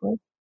 basically.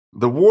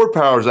 The War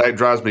Powers Act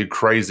drives me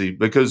crazy,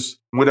 because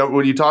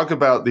when you talk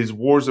about these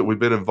wars that we've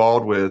been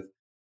involved with,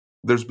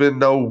 there's been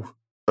no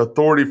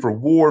authority for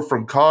war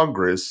from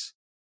Congress.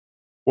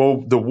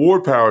 Well, the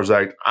War Powers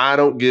Act, I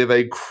don't give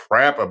a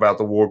crap about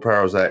the War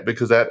Powers Act,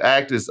 because that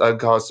act is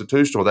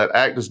unconstitutional. That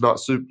act is not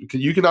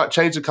you cannot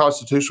change the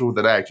Constitution with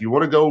an act. You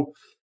want to go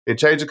and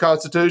change the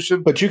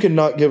Constitution? But you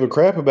cannot give a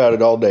crap about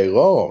it all day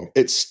long.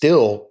 It's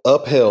still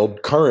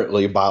upheld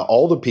currently by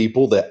all the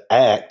people that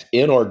act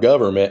in our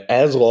government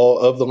as law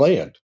of the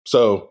land.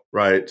 So,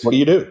 right. What do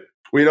you do?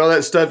 Well, you know,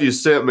 that stuff you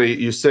sent me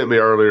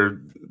earlier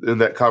in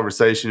that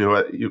conversation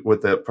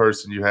with that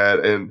person you had,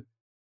 and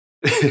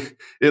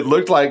it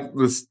looked like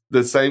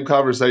the same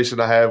conversation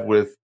I have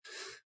with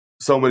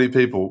so many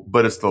people,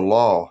 but it's the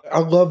law. I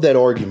love that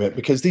argument,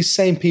 because these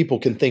same people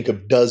can think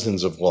of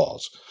dozens of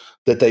laws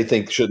that they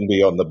think shouldn't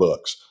be on the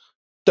books.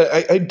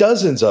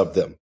 Dozens of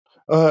them.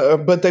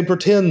 But they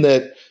pretend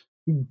that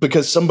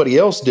because somebody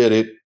else did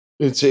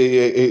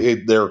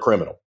it, they're a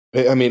criminal.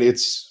 I mean,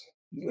 it's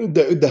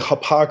the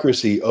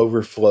hypocrisy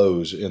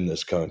overflows in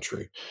this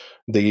country.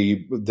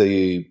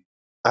 The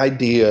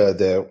idea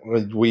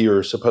that we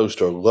are supposed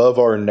to love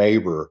our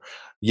neighbor,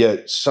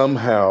 yet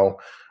somehow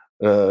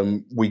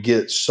we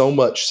get so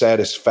much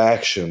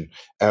satisfaction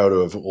out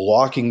of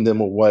locking them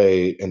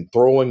away and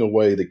throwing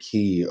away the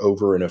key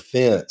over an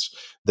offense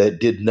that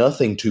did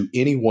nothing to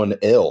anyone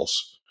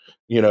else,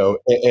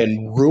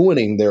 and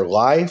ruining their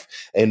life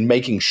and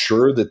making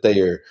sure that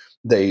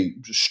they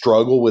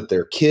struggle with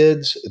their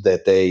kids,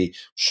 that they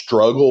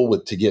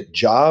struggle to get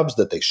jobs,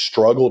 that they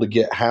struggle to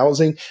get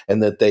housing,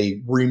 and that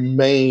they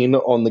remain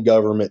on the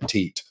government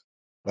teat.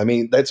 I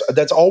mean,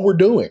 that's all we're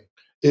doing,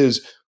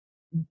 is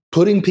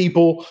putting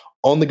people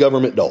on the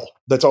government dole.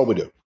 That's all we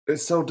do.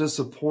 It's so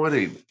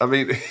disappointing. I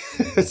mean,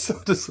 it's so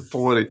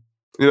disappointing.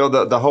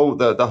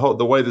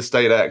 The way the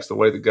state acts, the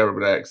way the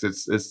government acts.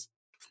 It's.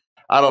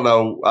 I don't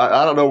know.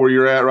 I don't know where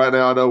you're at right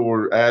now. I know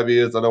where Abby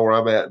is. I know where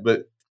I'm at.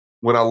 But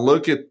when I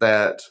look at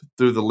that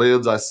through the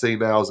lens I see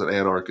now as an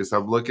anarchist,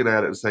 I'm looking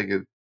at it and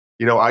thinking,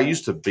 I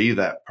used to be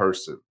that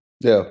person.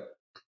 Yeah.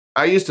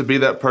 I used to be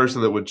that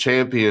person that would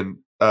champion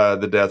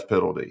the death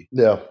penalty.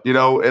 Yeah.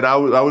 And I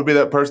would be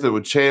that person that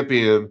would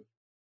champion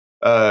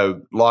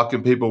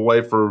locking people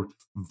away for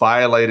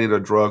violating a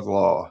drug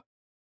law.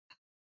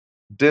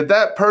 Did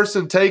that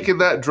person taking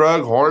that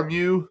drug harm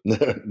you?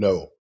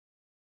 No.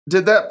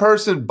 Did that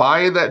person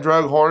buying that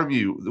drug harm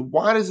you?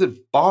 Why does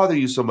it bother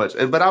you so much?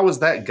 But I was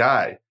that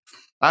guy.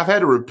 I've had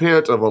to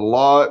repent of a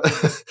lot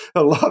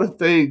of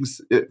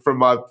things from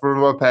my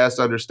past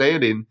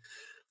understanding.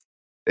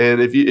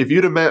 And if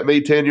you'd have met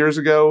me 10 years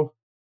ago,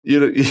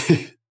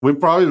 we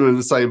probably were in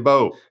the same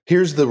boat.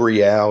 Here's the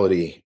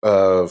reality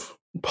of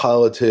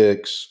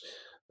politics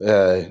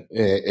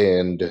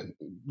and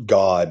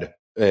God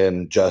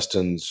and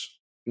Justin's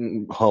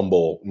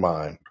humble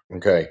mind.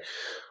 Okay.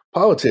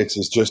 Politics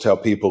is just how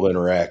people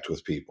interact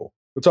with people.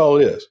 That's all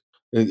it is.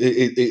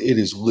 It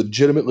is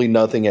legitimately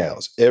nothing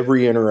else.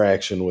 Every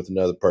interaction with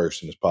another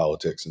person is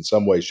politics in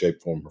some way,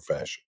 shape, form, or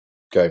fashion.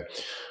 Okay.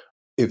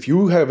 If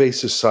you have a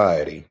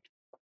society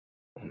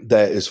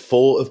that is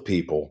full of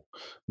people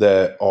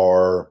that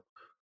are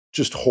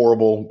just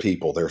horrible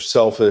people. They're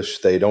selfish.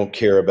 They don't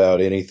care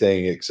about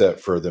anything except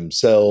for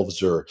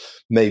themselves or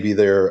maybe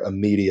their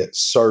immediate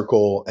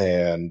circle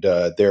and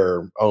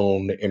their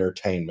own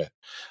entertainment.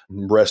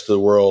 The rest of the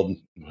world,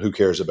 who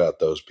cares about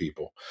those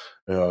people?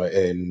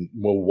 And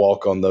we'll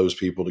walk on those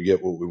people to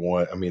get what we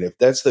want. I mean, if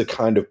that's the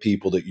kind of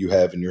people that you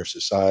have in your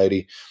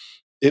society,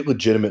 it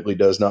legitimately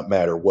does not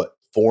matter what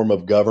form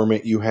of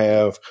government you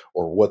have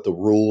or what the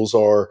rules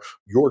are.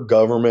 Your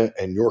government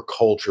and your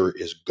culture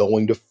is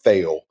going to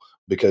fail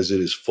because it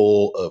is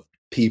full of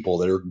people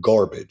that are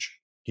garbage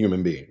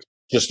human beings.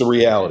 Just the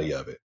reality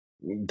of it.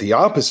 The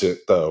opposite,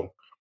 though,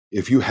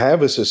 if you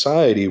have a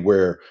society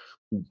where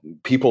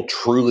people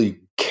truly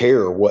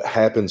care what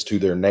happens to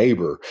their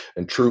neighbor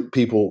and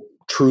people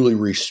truly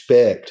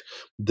respect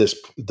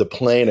the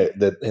planet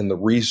that and the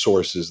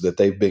resources that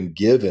they've been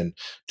given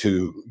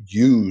to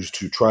use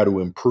to try to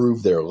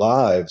improve their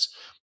lives,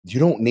 you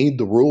don't need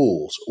the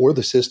rules or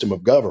the system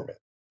of government.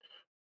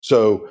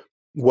 So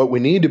what we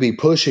need to be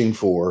pushing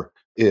for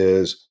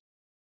is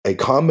a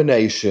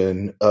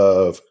combination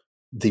of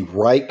the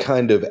right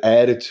kind of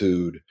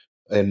attitude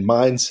and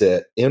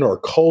mindset in our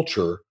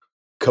culture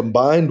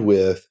combined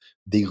with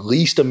the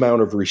least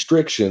amount of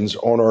restrictions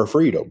on our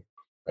freedom.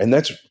 And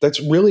that's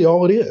really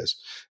all it is.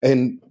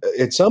 And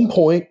at some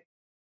point,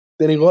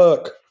 any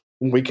luck,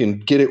 we can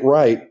get it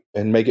right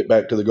and make it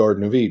back to the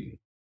Garden of Eden,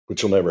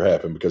 which will never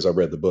happen because I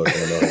read the book and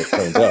I know how it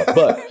turns out.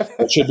 But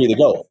that should be the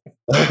goal.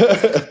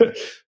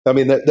 I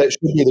mean, that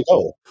should be the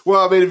goal.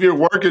 Well, I mean, if you're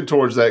working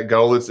towards that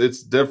goal,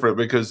 it's different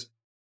because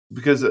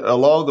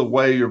along the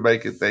way you're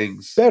making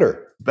things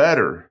better.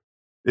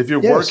 If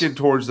you're working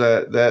towards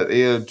that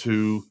end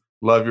to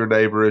love your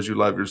neighbor as you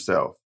love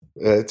yourself,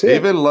 that's it.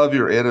 Even love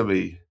your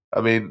enemy. I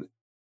mean,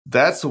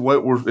 that's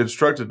what we're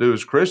instructed to do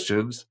as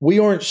Christians. We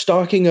aren't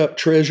stocking up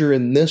treasure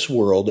in this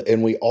world,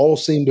 and we all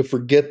seem to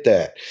forget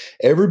that.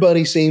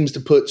 Everybody seems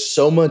to put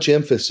so much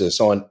emphasis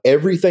on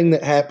everything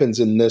that happens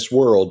in this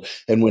world,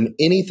 and when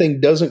anything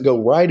doesn't go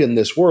right in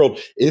this world,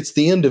 it's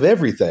the end of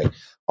everything.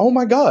 Oh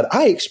my God,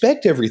 I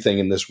expect everything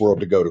in this world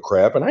to go to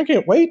crap, and I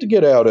can't wait to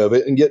get out of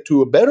it and get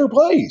to a better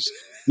place.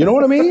 You know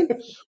what I mean?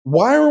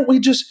 Why aren't we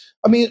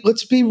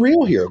let's be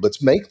real here.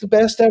 Let's make the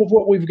best out of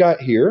what we've got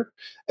here,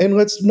 and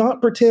let's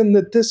not pretend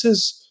that this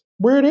is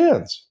where it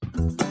ends.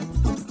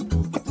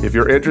 If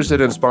you're interested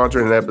in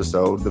sponsoring an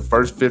episode, the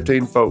first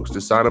 15 folks to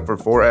sign up for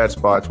 4 ad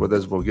spots with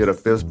us will get a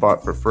 5th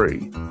spot for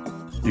free.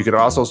 You can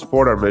also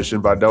support our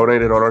mission by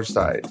donating on our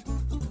site.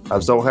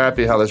 I'm so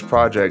happy how this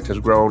project has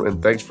grown,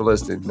 and thanks for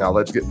listening. Now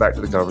let's get back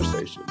to the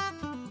conversation.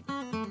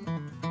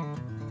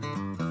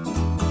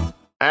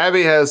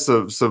 Abby has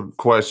some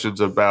questions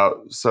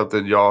about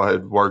something y'all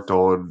had worked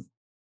on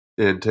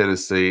in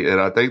Tennessee, and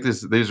I think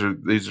these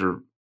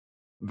are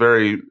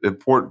very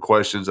important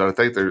questions. And I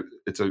think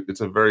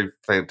it's a very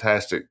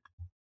fantastic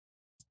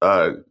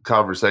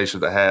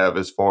conversation to have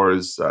as far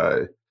as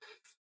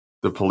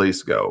the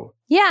police go.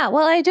 Yeah,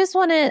 well,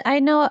 I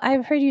know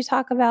I've heard you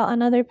talk about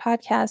on other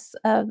podcasts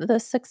of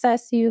the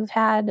success you've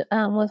had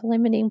with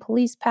limiting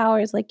police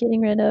powers, like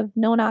getting rid of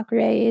no-knock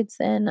raids,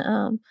 and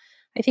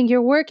I think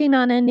you're working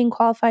on ending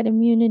qualified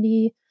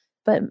immunity,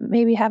 but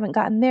maybe haven't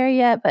gotten there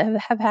yet, but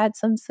have had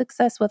some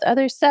success with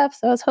other stuff.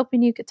 So I was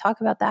hoping you could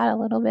talk about that a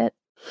little bit.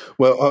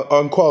 Well,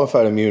 on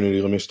qualified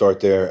immunity, let me start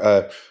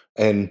there.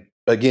 And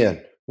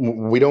again,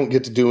 we don't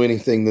get to do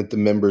anything that the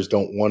members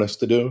don't want us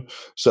to do.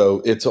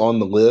 So it's on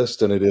the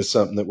list, and it is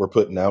something that we're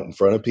putting out in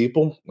front of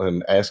people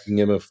and asking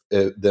them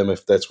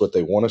if that's what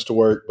they want us to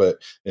work. But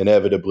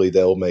inevitably,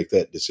 they'll make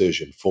that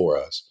decision for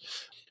us.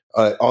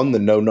 On the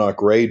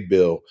no-knock raid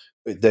bill,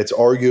 that's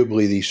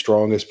arguably the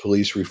strongest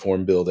police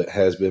reform bill that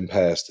has been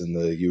passed in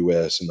the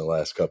U.S. in the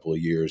last couple of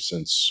years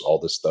since all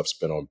this stuff's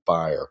been on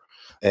fire.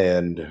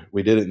 And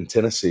we did it in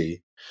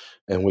Tennessee,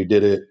 and we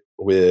did it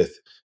with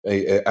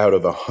out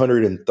of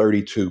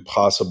 132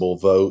 possible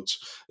votes.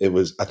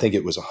 I think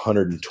it was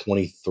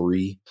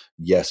 123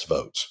 yes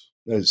votes.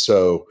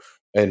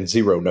 And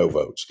 0 no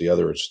votes. The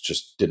others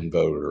just didn't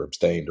vote or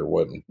abstained or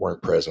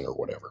weren't present or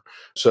whatever.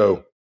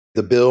 So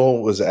the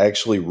bill was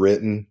actually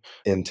written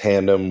in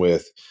tandem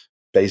with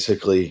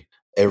basically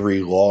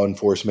every law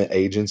enforcement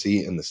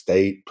agency in the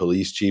state,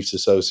 Police Chiefs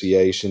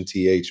Association,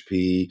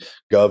 THP,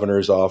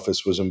 governor's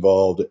office was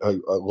involved. A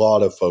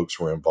lot of folks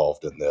were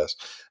involved in this.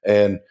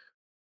 And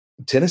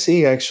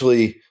Tennessee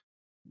actually,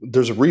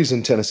 there's a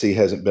reason Tennessee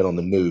hasn't been on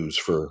the news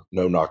for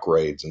no-knock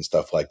raids and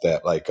stuff like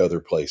that, like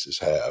other places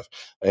have.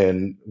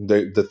 And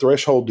the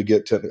threshold to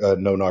get to a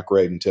no-knock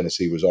raid in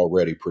Tennessee was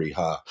already pretty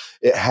high.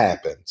 It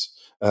happens.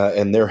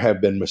 And there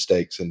have been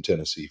mistakes in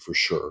Tennessee for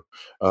sure,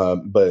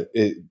 but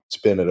it's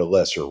been at a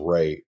lesser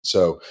rate.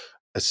 So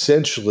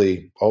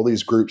essentially, all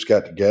these groups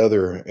got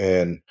together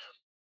and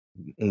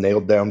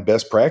nailed down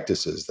best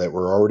practices that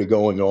were already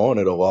going on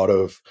at a lot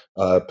of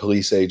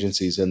police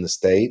agencies in the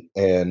state,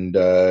 and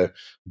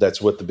that's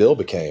what the bill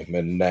became.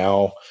 And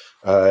now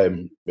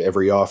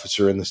every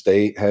officer in the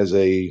state has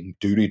a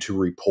duty to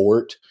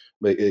report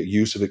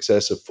use of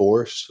excessive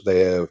force.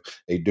 They have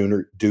a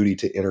duty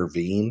to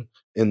intervene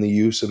in the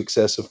use of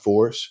excessive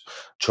force.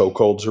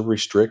 Chokeholds are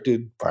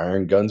restricted.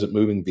 Firing guns at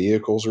moving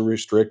vehicles are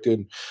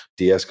restricted.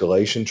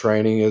 De-escalation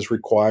training is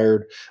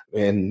required,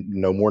 and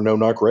no more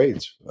no-knock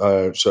raids.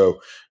 So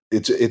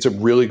it's a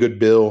really good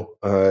bill.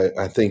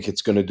 I think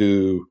it's going to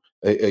do.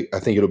 I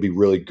think it'll be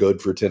really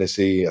good for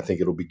Tennessee. I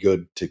think it'll be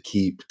good to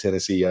keep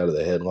Tennessee out of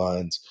the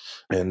headlines,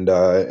 and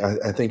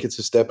I think it's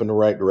a step in the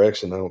right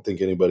direction. I don't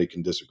think anybody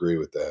can disagree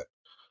with that.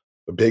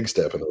 A big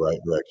step in the right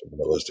direction,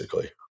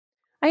 realistically.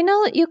 I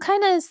know you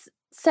kind of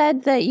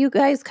said that you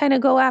guys kind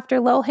of go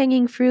after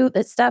low-hanging fruit,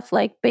 that stuff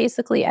like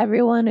basically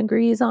everyone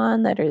agrees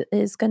on, that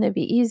is going to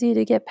be easy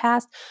to get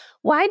past.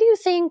 Why do you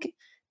think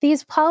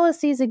these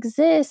policies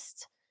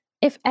exist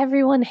if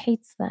everyone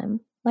hates them?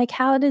 Like,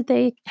 how did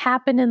they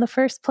happen in the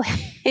first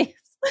place?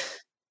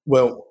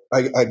 Well,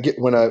 I get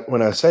when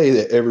I say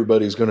that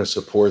everybody's going to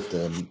support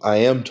them, I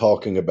am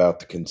talking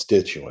about the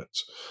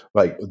constituents,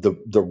 like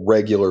the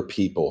regular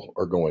people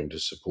are going to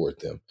support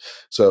them.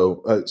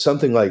 So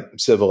something like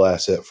civil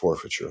asset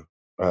forfeiture,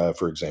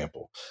 for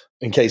example,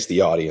 in case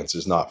the audience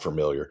is not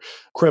familiar,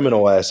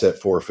 criminal asset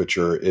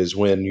forfeiture is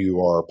when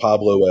you are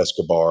Pablo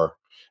Escobar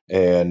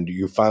and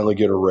you finally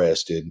get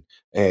arrested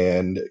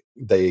and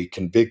they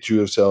convict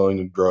you of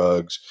selling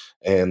drugs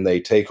and they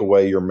take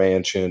away your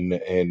mansion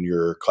and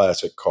your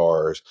classic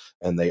cars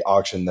and they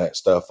auction that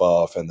stuff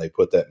off and they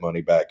put that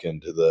money back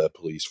into the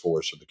police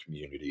force or the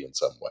community in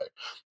some way.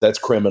 That's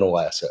criminal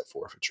asset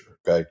forfeiture.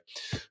 Okay.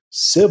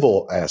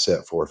 Civil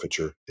asset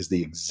forfeiture is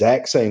the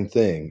exact same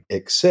thing,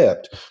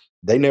 except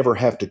they never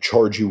have to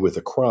charge you with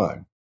a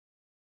crime,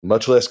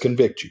 much less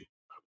convict you.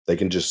 They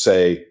can just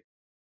say,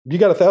 you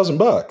got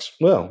 $1,000.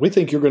 Well, we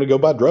think you're going to go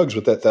buy drugs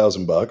with that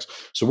 $1,000.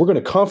 So we're going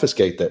to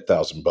confiscate that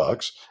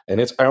 $1,000 and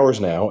it's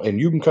ours now. And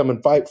you can come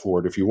and fight for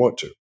it if you want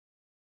to.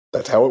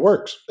 That's how it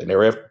works. They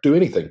never have to do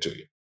anything to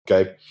you.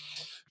 Okay.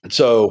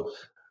 So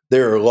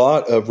there are a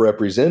lot of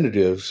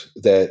representatives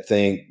that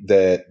think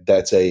that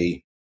that's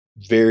a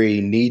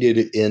very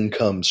needed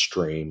income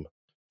stream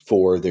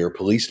for their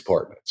police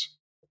departments.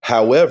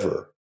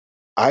 However,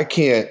 I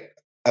can't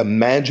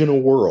imagine a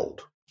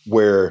world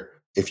where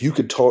if you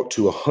could talk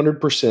to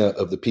 100%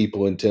 of the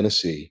people in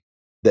Tennessee,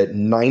 that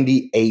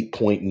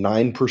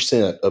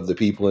 98.9% of the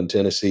people in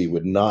Tennessee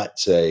would not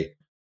say,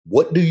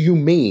 what do you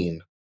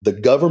mean the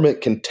government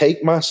can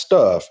take my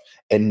stuff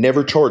and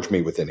never charge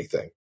me with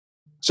anything?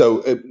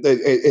 So,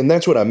 and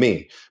that's what I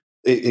mean.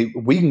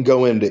 We can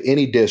go into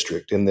any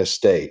district in this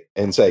state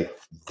and say,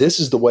 this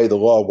is the way the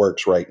law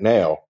works right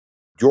now.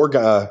 Your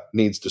guy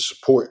needs to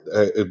support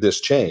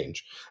this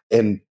change.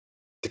 And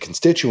the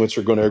constituents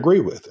are going to agree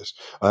with us.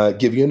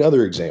 Give you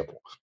another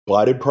example.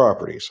 Blighted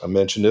properties. I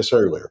mentioned this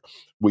earlier.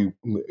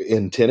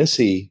 In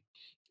Tennessee,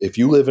 if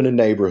you live in a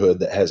neighborhood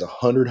that has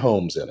 100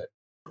 homes in it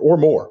or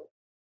more,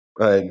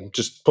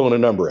 just pulling a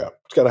number out,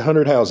 it's got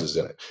 100 houses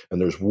in it, and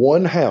there's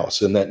one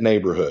house in that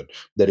neighborhood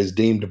that is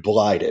deemed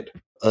blighted,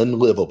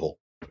 unlivable,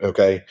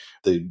 okay?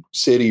 The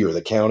city or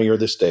the county or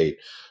the state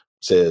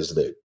says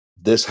that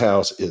this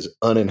house is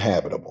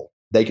uninhabitable.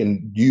 They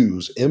can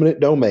use eminent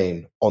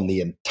domain on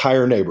the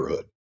entire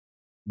neighborhood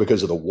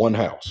because of the one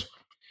house.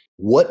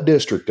 What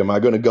district am I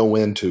going to go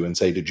into and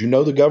say, did you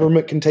know the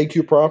government can take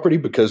your property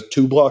because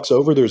 2 blocks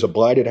over there's a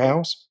blighted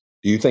house?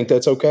 Do you think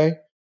that's okay?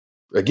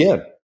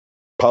 Again,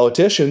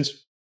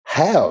 politicians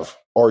have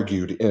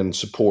argued in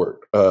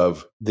support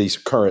of the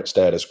current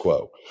status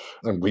quo.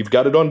 And we've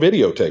got it on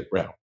videotape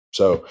now.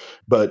 So,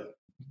 but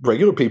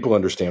regular people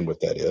understand what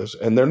that is,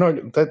 and they're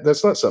not.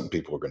 That's not something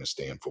people are going to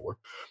stand for.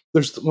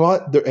 There's a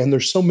lot, and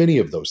there's so many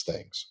of those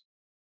things.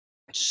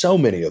 So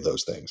many of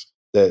those things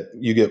that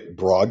you get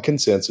broad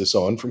consensus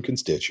on from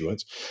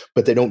constituents,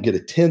 but they don't get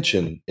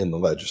attention in the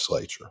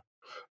legislature.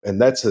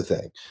 And that's the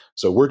thing.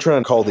 So we're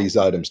trying to call these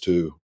items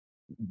to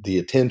the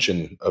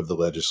attention of the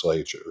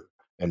legislature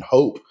and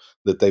hope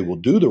that they will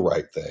do the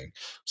right thing.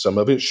 Some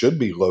of it should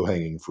be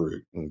low-hanging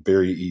fruit and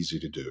very easy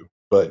to do,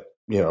 but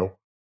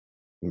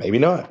maybe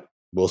not.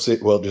 We'll see.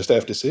 We'll just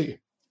have to see.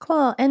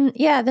 Cool. And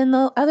yeah, then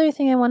the other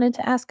thing I wanted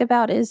to ask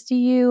about is, do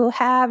you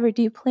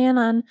plan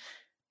on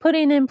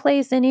putting in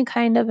place any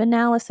kind of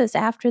analysis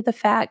after the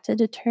fact to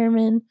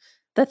determine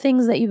the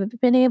things that you've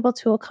been able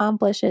to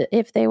accomplish,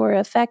 if they were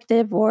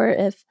effective, or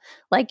if,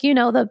 like,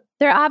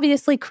 there are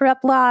obviously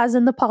corrupt laws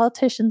and the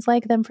politicians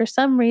like them for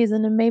some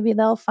reason, and maybe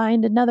they'll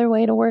find another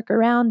way to work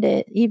around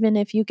it, even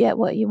if you get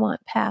what you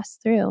want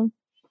passed through.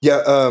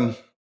 Yeah,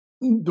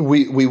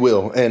 we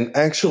will. And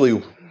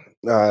actually,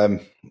 I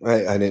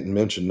didn't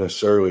mention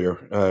this earlier,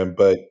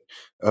 but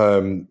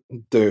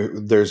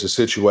there's a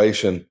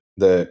situation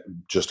that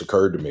just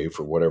occurred to me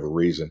for whatever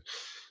reason,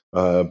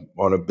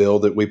 on a bill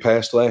that we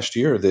passed last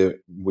year that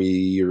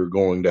we are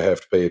going to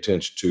have to pay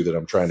attention to, that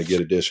I'm trying to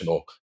get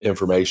additional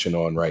information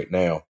on right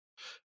now.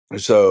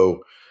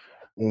 So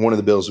one of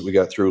the bills that we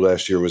got through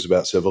last year was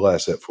about civil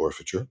asset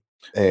forfeiture.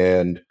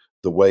 And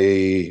the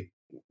way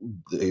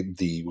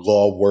the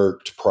law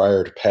worked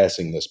prior to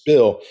passing this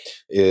bill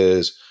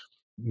is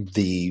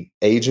the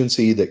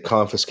agency that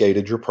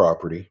confiscated your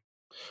property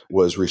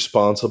was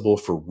responsible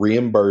for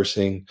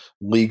reimbursing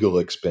legal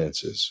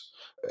expenses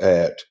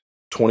at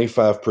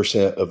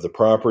 25% of the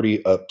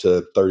property up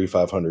to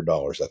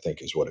 $3,500, I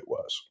think is what it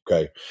was.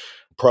 Okay.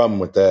 Problem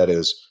with that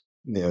is,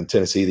 in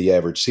Tennessee, the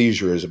average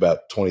seizure is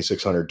about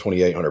 $2,600,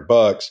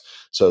 $2,800.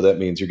 So that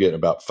means you're getting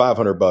about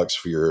 $500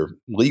 for your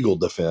legal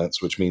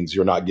defense, which means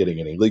you're not getting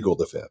any legal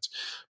defense.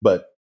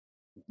 But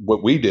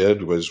what we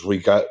did was we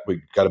got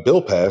a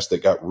bill passed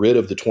that got rid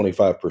of the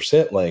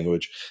 25%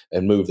 language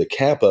and moved the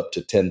cap up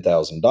to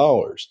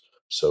 $10,000.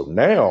 So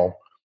now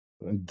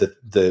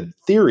the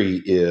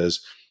theory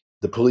is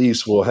the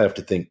police will have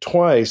to think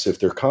twice if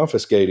they're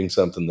confiscating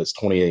something that's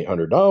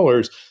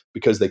 $2,800,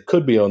 because they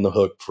could be on the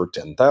hook for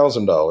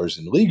 $10,000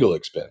 in legal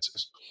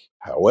expenses.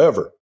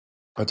 However,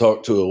 I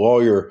talked to a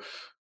lawyer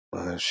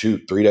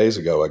 3 days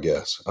ago, I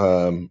guess,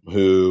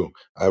 who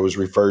I was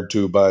referred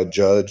to by a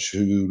judge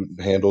who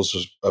handles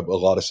a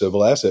lot of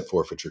civil asset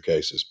forfeiture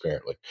cases,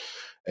 apparently.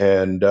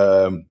 And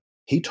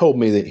he told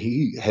me that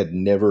he had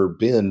never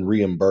been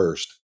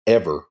reimbursed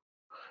ever.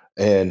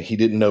 And he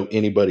didn't know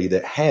anybody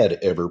that had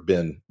ever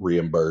been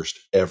reimbursed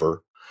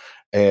ever.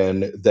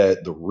 And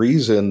that the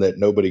reason that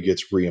nobody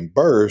gets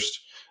reimbursed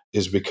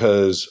is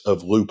because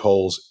of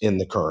loopholes in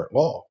the current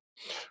law.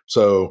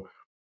 So,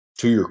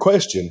 to your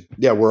question,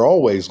 yeah, we're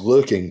always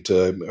looking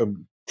to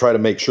try to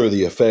make sure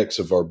the effects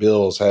of our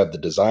bills have the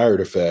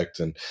desired effect.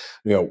 And,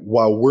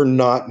 while we're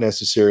not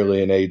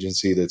necessarily an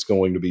agency that's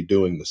going to be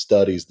doing the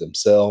studies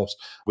themselves,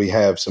 we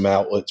have some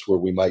outlets where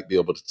we might be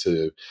able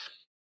to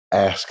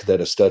ask that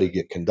a study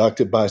get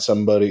conducted by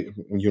somebody,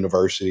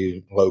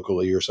 university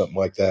locally or something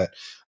like that.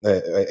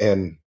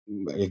 And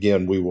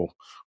again, we will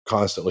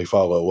constantly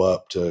follow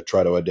up to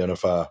try to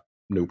identify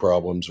new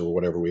problems or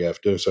whatever we have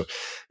to do. So,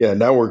 yeah,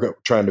 now we're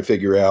trying to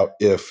figure out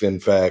if,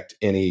 in fact,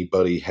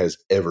 anybody has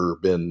ever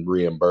been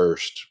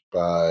reimbursed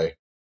by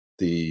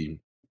the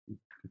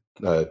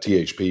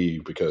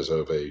THP because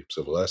of a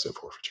civil asset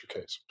forfeiture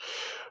case.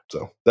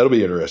 So that'll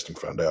be interesting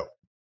to find out.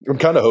 I'm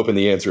kind of hoping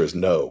the answer is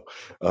no,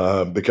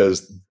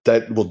 because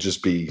that will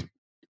just be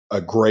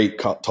a great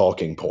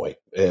talking point.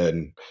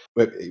 And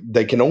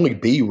they can only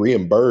be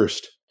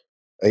reimbursed,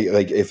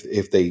 like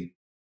if they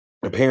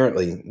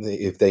apparently,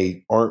 if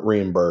they aren't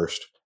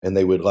reimbursed and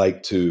they would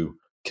like to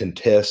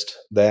contest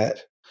that,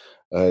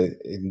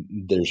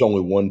 there's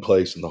only one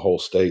place in the whole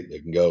state they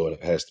can go, and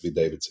it has to be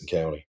Davidson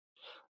County.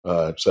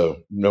 So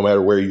no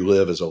matter where you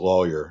live as a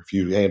lawyer, if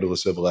you handle a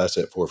civil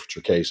asset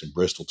forfeiture case in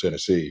Bristol,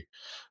 Tennessee,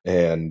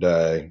 and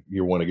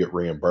you want to get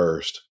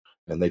reimbursed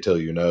and they tell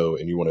you no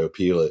and you want to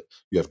appeal it,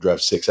 you have to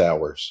drive 6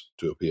 hours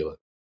to appeal it.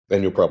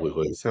 And you'll probably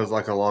lose. Sounds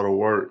like a lot of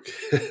work.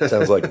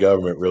 Sounds like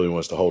government really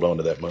wants to hold on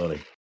to that money.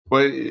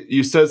 Well,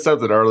 you said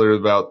something earlier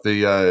about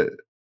the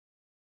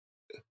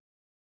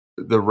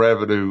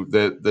revenue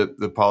that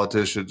the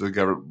politicians and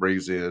government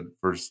brings in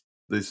for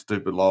these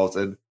stupid laws.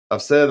 And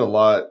I've said a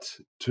lot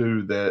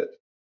too that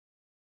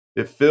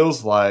it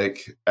feels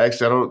like,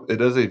 actually, it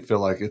doesn't even feel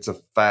like it's a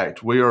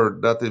fact. We are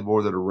nothing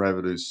more than a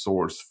revenue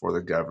source for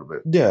the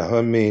government. Yeah,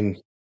 I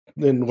mean,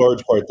 in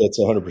large part, that's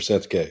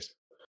 100% the case.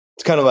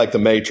 It's kind of like the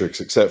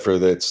Matrix, except for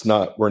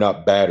that we're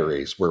not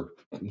batteries, we're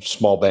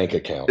small bank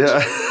accounts.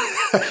 Yeah.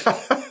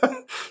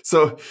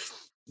 So,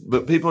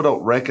 but people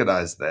don't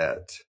recognize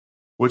that,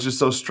 which is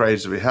so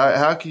strange to me.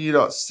 How can you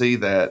not see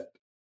that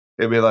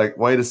and be like,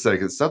 wait a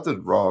second,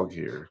 something's wrong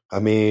here? I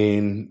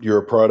mean, you're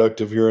a product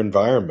of your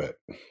environment.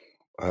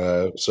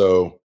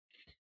 So,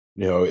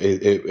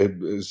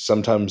 it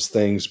sometimes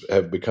things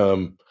have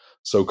become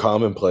so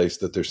commonplace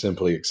that they're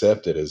simply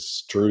accepted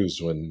as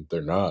truths when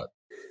they're not.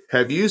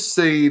 Have you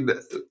seen?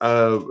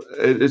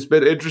 It's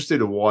been interesting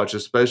to watch,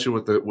 especially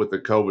with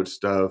the COVID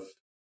stuff,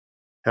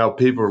 how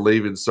people are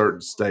leaving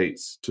certain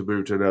states to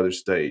move to another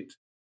state.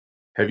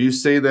 Have you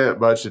seen that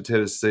much in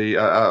Tennessee?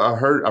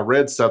 I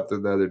read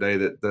something the other day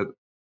that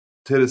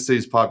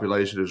Tennessee's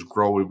population is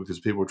growing because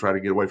people are trying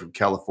to get away from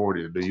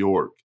California and New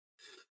York,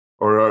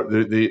 or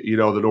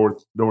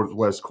the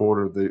northwest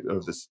corner of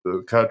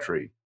the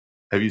country.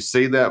 Have you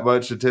seen that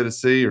much in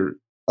Tennessee? Or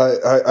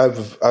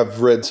I've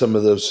read some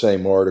of those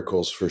same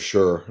articles for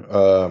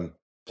sure,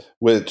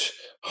 which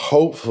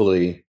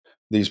hopefully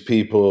these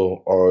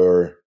people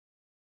are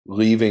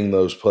leaving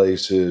those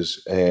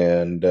places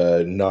and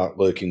not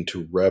looking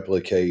to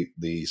replicate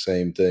the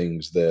same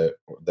things that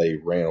they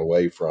ran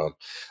away from.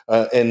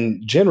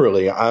 And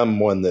generally, I'm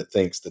one that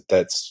thinks that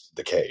that's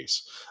the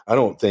case. I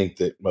don't think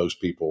that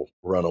most people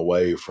run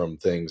away from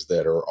things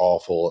that are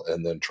awful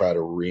and then try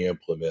to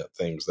re-implement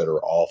things that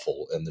are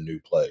awful in the new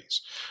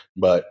place.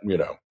 But,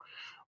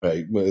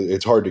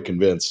 it's hard to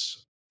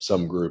convince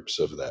some groups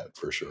of that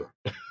for sure.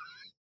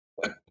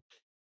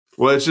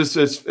 Well,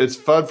 it's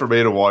fun for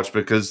me to watch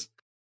because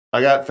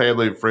I got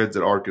family and friends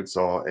in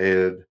Arkansas,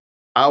 and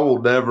I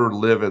will never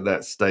live in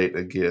that state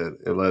again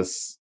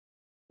unless,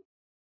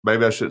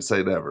 maybe I shouldn't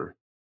say never,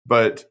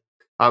 but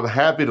I'm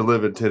happy to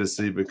live in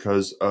Tennessee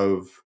because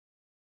of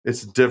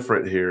it's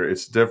different here.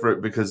 It's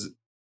different because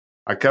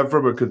I come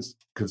from a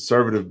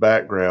conservative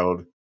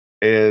background,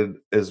 and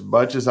as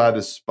much as I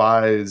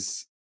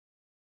despise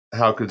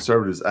how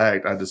conservatives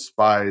act, I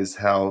despise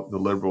how the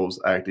liberals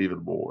act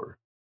even more.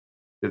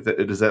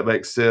 Does that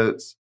make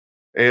sense?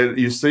 And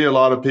you see a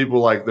lot of people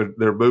like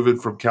they're moving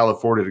from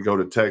California to go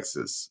to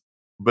Texas,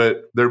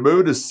 but they're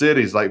moving to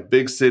cities like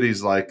big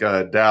cities like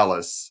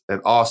Dallas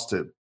and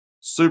Austin,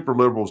 super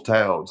liberal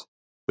towns.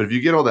 But if you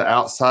get on the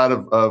outside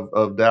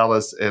of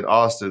Dallas and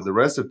Austin, the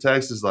rest of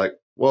Texas is like,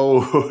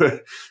 whoa,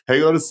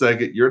 hang on a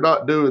second, you're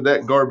not doing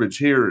that garbage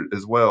here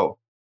as well.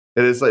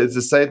 And it's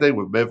the same thing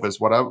with Memphis.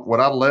 When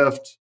I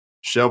left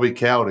Shelby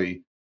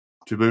County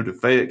to move to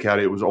Fayette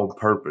County, it was on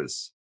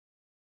purpose.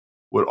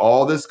 When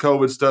all this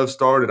COVID stuff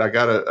started, I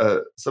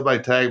got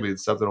somebody tagged me in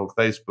something on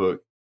Facebook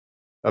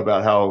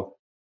about how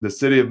the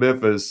city of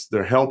Memphis,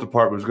 their health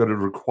department was going to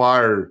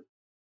require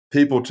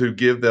people to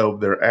give them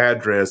their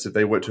address if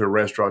they went to a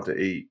restaurant to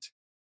eat,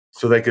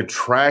 so they could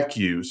track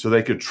you, so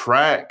they could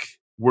track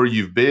where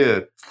you've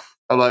been.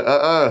 I'm like,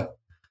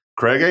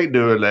 Craig ain't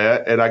doing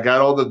that. And I got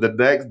on the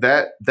next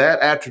that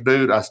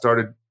afternoon. I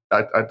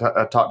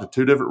talked to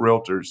two different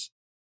realtors.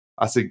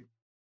 I said,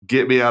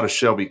 get me out of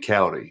Shelby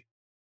County.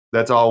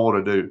 That's all I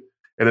want to do.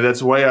 And that's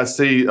the way I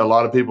see a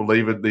lot of people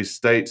leaving these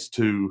states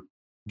to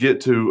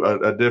get to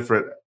a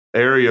different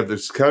area of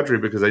this country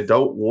because they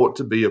don't want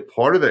to be a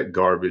part of that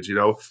garbage.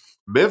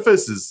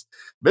 Memphis is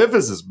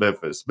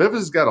Memphis. Memphis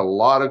has got a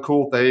lot of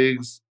cool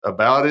things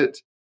about it,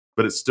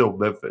 but it's still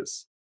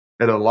Memphis.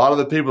 And a lot of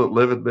the people that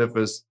live in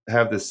Memphis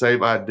have the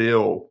same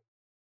ideal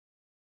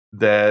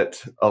that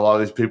a lot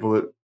of these people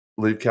that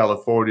leave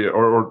California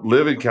or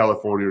live in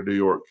California or New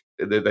York,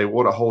 and they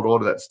want to hold on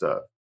to that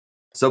stuff.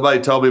 Somebody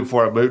told me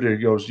before I moved here,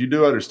 he goes, you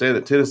do understand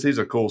that Tennessee's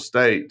a cool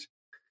state,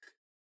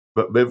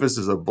 but Memphis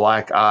is a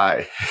black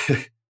eye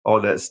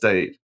on that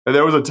state. And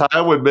there was a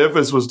time when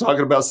Memphis was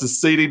talking about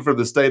seceding from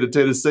the state of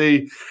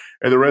Tennessee,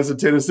 and the rest of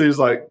Tennessee is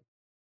like,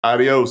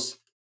 adios,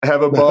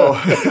 have a ball.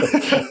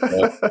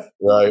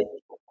 Right.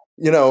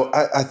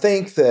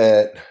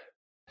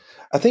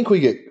 I think we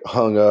get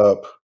hung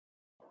up.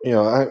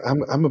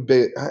 I'm a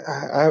bit.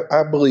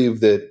 I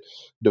believe that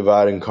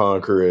divide and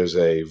conquer is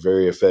a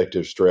very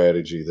effective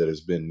strategy that has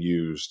been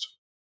used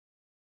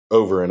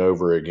over and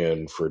over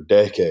again for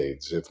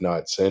decades, if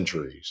not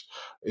centuries.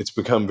 It's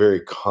become very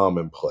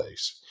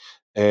commonplace.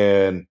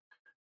 And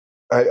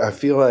I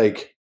feel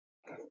like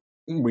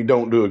we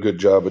don't do a good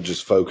job of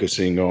just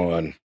focusing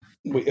on,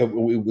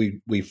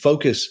 we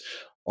focus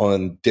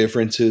on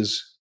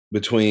differences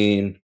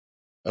between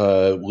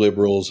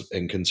liberals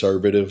and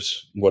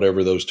conservatives,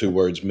 whatever those two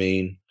words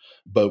mean,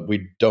 but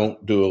we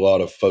don't do a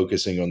lot of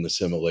focusing on the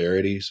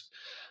similarities.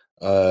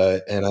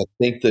 And I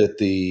think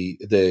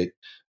that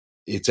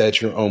it's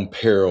at your own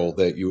peril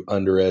that you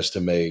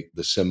underestimate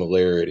the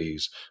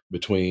similarities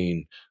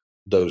between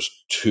those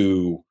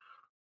two.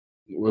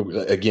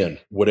 Again,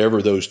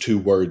 whatever those two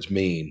words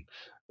mean,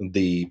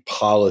 the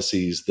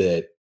policies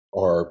that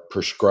are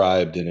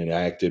prescribed and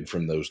enacted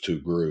from those two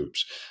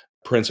groups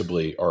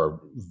principally are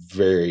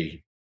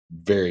very,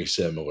 very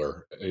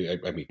similar.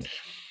 I mean,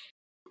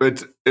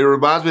 It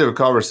reminds me of a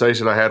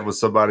conversation I had with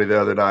somebody the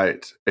other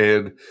night,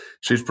 and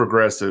she's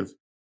progressive,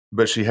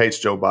 but she hates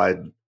Joe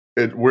Biden.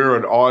 And we're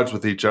at odds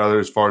with each other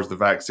as far as the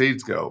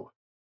vaccines go.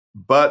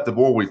 But the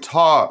more we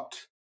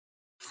talked,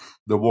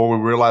 the more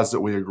we realized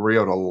that we agree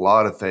on a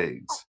lot of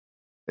things.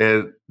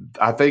 And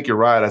I think you're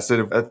right. I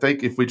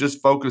think if we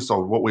just focus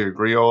on what we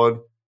agree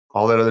on,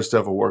 all that other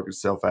stuff will work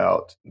itself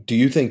out. Do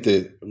you think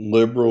that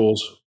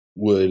liberals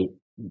would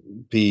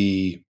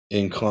be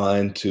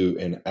inclined to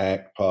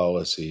enact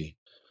policy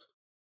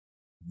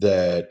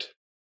that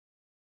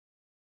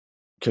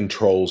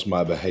controls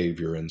my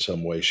behavior in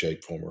some way,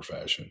 shape, form, or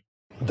fashion?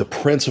 The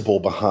principle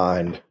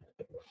behind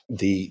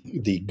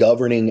the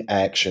governing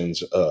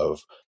actions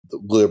of the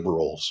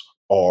liberals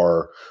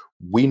are,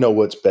 we know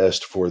what's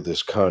best for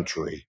this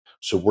country,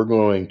 so we're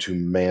going to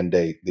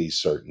mandate these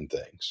certain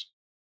things.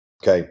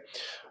 Okay.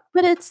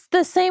 But it's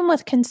the same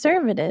with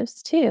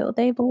conservatives too.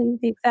 They believe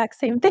the exact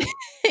same thing.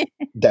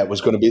 That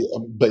was going to be,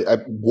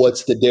 but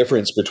what's the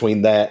difference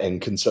between that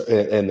and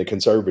the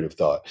conservative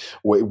thought?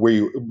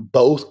 Where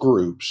both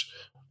groups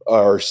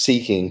are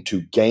seeking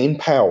to gain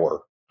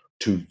power,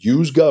 to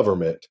use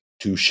government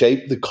to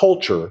shape the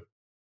culture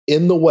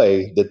in the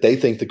way that they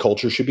think the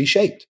culture should be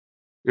shaped.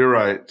 You're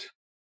right.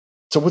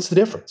 So what's the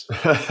difference?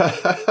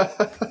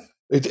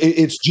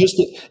 It's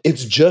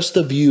just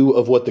the view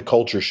of what the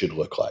culture should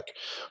look like.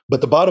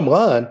 But the bottom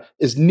line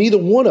is neither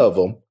one of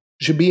them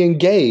should be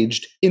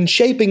engaged in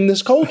shaping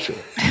this culture.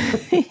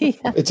 Yeah.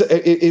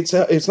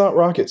 It's not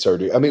rocket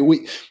surgery. I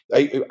mean,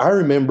 I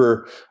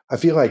remember, I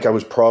feel like I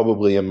was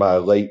probably in my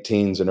late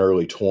teens and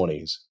early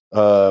 20s.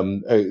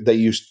 They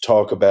used to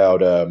talk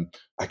about,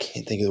 I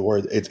can't think of the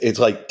word. It's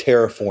like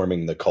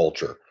terraforming the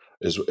culture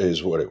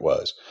is what it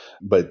was.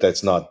 But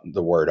that's not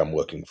the word I'm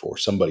looking for.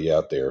 Somebody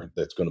out there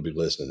that's going to be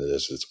listening to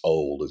this that's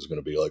old is going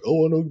to be like,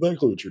 oh, I know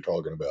exactly what you're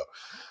talking about.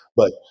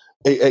 But,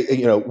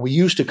 we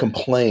used to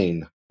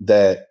complain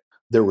that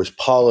there was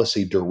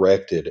policy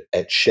directed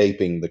at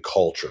shaping the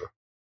culture.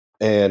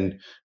 And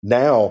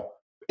now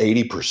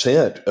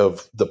 80%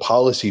 of the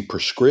policy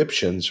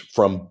prescriptions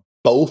from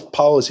both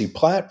policy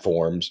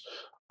platforms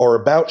are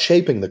about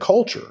shaping the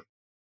culture.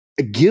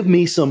 Give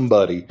me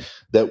somebody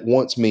that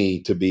wants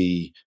me to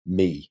be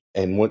me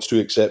and wants to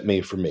accept me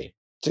for me.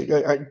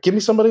 Give me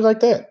somebody like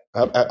that.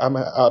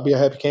 I'll be a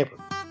happy camper.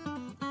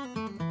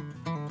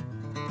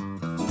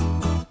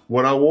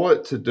 What I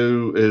want to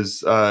do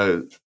is,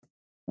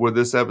 when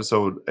this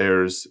episode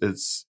airs,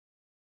 it's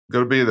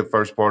going to be in the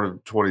first part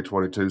of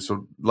 2022.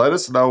 So let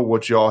us know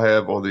what y'all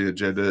have on the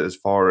agenda as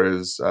far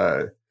as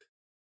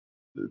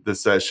the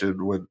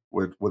session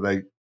when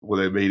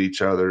they meet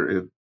each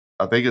other.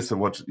 I think it's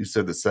what you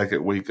said, the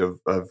second week of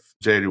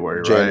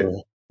January, right?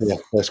 Yeah,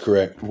 that's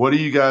correct. What do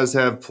you guys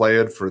have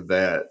planned for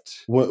that?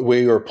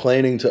 We are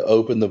planning to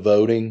open the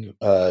voting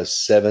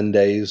 7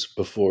 days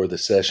before the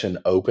session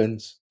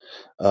opens,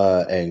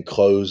 and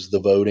close the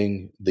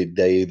voting the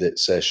day that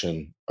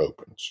session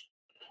opens.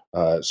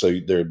 So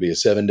there would be a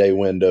 7-day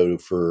window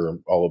for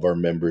all of our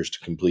members to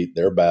complete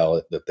their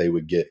ballot that they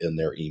would get in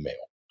their email.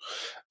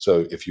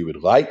 So if you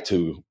would like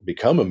to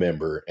become a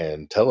member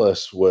and tell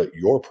us what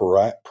your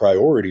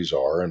priorities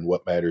are and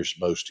what matters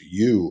most to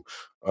you,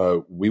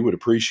 we would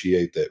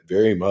appreciate that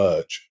very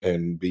much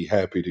and be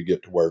happy to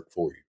get to work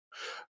for you.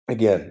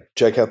 Again,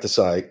 check out the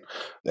site.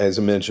 As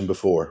I mentioned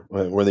before,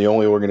 we're the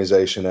only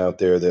organization out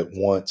there that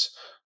wants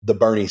the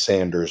Bernie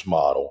Sanders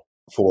model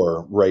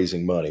for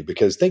raising money.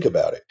 Because think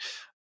about it.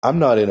 I'm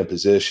not in a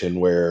position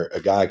where a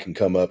guy can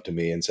come up to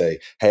me and say,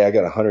 hey, I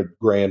got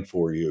 $100,000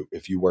 for you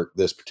if you work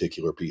this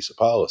particular piece of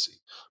policy.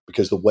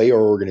 Because the way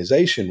our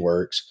organization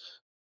works,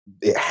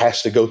 it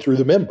has to go through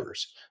the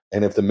members.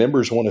 And if the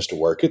members want us to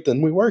work it,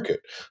 then we work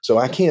it. So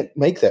I can't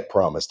make that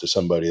promise to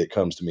somebody that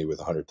comes to me with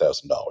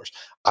 $100,000.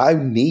 I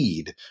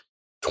need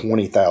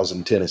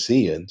 20,000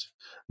 Tennesseans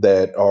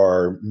that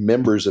are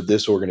members of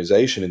this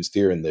organization and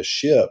steering this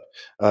ship.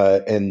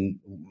 And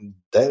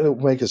that'll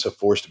make us a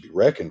force to be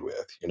reckoned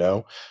with,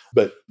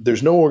 But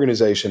there's no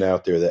organization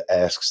out there that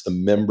asks the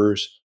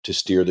members to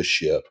steer the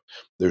ship.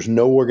 There's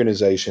no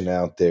organization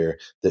out there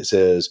that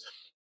says,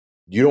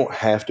 you don't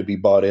have to be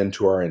bought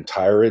into our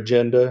entire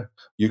agenda.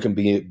 You can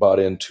be bought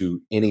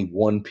into any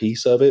one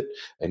piece of it,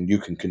 and you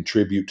can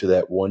contribute to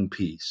that one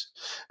piece.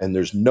 And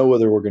there's no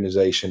other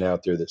organization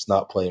out there that's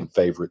not playing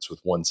favorites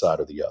with one side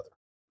or the other.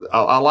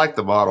 I like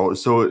the model.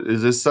 So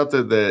is this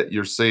something that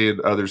you're seeing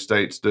other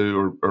states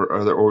do or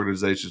other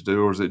organizations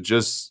do, or is it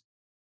just,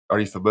 are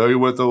you familiar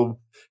with them?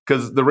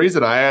 Because the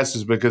reason I ask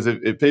is because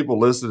if people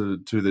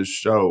listen to this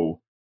show,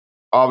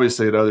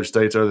 obviously in other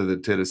states other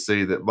than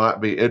Tennessee, that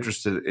might be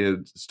interested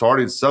in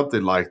starting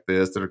something like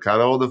this, that are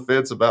kind of on the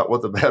fence about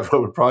what the Bad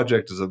Roman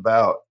Project is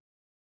about,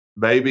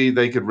 maybe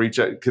they could reach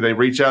out. Could they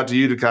reach out to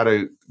you to kind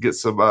of get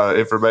some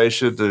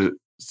information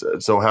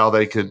so how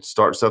they could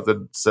start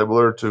something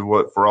similar to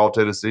what For All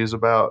Tennessee is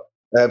about?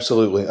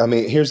 Absolutely. I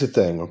mean, here's the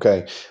thing,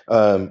 okay?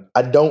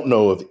 I don't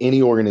know of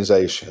any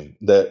organization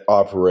that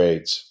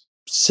operates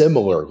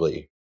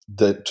similarly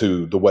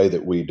to the way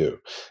that we do.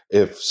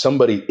 If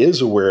somebody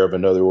is aware of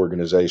another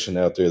organization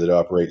out there that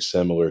operates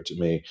similar to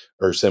me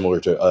or similar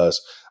to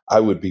us, I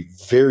would be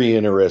very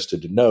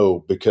interested to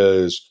know,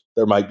 because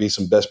there might be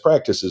some best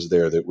practices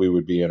there that we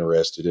would be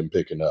interested in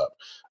picking up.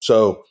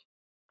 So,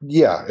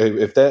 yeah,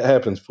 if that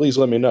happens, please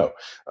let me know.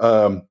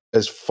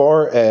 As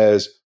far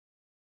as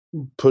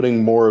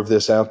putting more of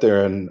this out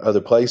there in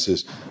other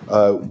places,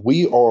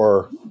 we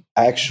are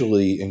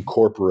actually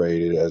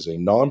incorporated as a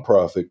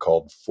nonprofit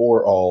called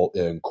For All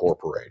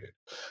Incorporated.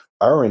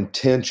 Our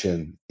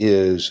intention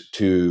is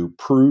to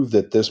prove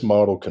that this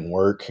model can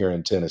work here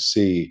in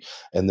Tennessee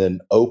and then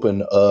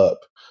open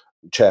up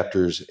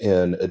chapters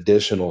in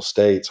additional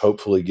states,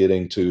 hopefully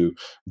getting to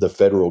the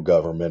federal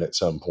government at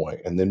some point.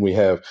 And then we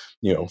have,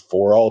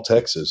 For All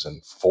Texas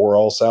and For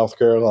All South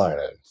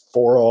Carolina, and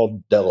For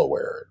All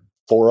Delaware,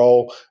 For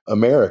All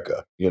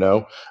America,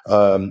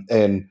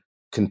 and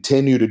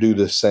continue to do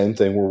the same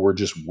thing where we're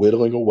just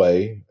whittling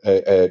away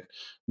at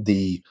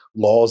the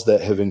laws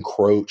that have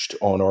encroached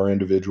on our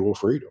individual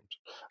freedoms.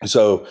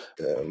 So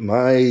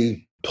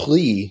my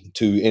plea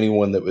to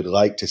anyone that would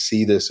like to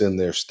see this in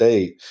their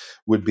state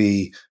would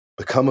be,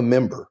 become a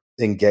member,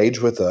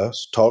 engage with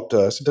us, talk to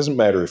us. It doesn't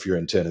matter if you're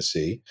in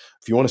Tennessee.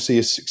 If you want to see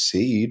us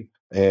succeed,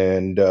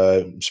 and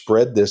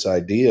spread this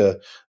idea.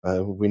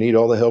 We need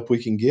all the help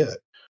we can get.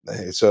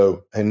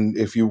 So, and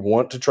if you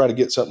want to try to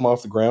get something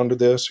off the ground of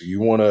this, or you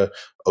want to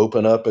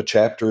open up a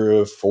chapter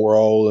of For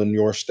All in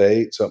your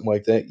state, something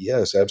like that,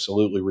 yes,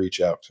 absolutely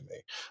reach out to me.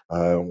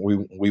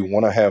 We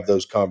want to have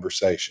those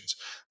conversations.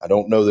 I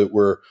don't know that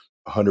we're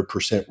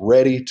 100%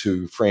 ready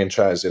to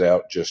franchise it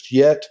out just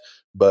yet,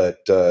 but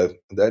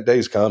that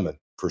day's coming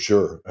for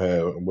sure.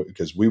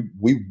 Because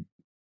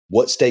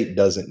what state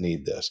doesn't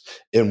need this?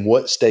 In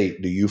what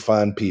state do you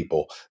find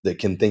people that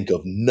can think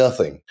of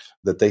nothing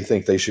that they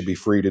think they should be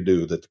free to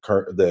do that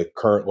the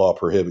current law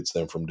prohibits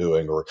them from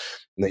doing, or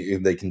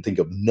they can think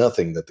of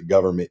nothing that the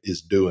government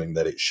is doing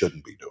that it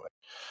shouldn't be doing?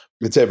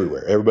 It's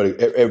everywhere.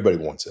 Everybody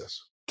wants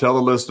this. Tell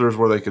the listeners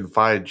where they can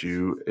find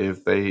you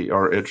if they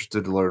are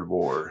interested to learn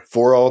more.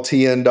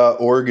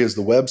 foralltn.org is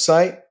the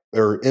website,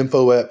 or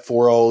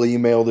info@forall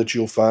email that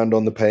you'll find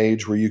on the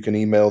page where you can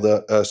email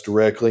us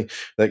directly.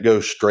 That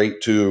goes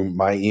straight to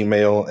my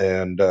email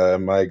and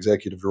my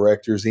executive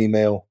director's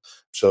email.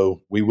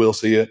 So we will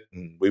see it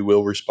and we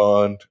will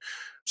respond.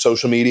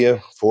 Social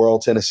media, For All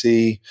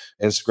Tennessee,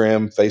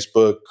 Instagram,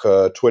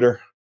 Facebook, Twitter.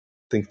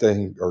 I think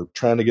they are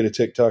trying to get a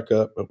TikTok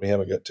up, but we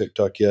haven't got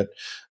TikTok yet.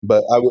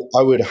 But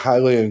I would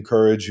highly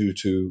encourage you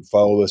to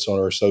follow us on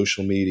our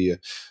social media.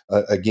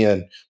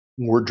 Again,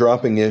 we're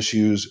dropping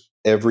issues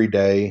every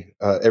day,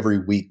 every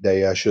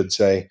weekday, I should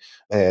say,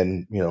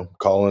 and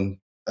calling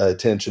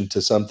attention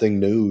to something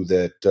new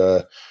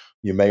that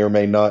you may or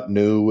may not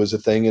knew was a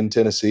thing in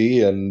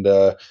Tennessee, and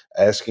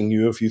asking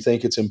you if you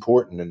think it's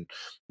important. And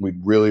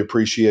we'd really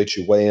appreciate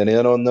you weighing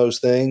in on those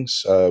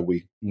things.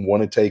 We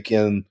want to take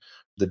in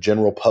the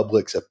general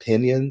public's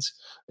opinions,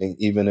 and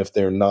even if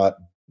they're not,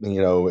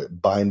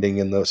 binding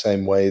in the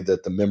same way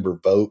that the member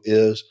vote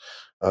is.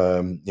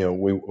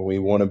 We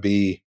want to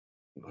be.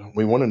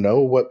 We want to know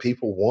what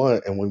people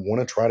want, and we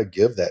want to try to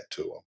give that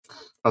to them.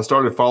 I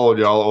started following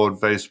y'all on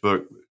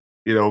Facebook,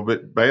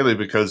 but mainly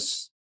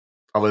because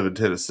I live in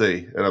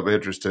Tennessee and I'm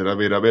interested.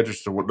 I'm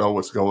interested to know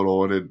what's going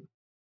on, and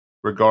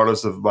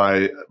regardless of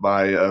my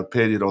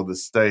opinion on the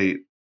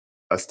state,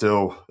 I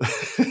still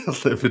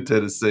live in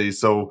Tennessee,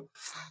 so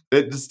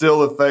it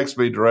still affects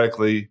me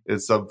directly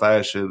in some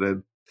fashion.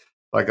 And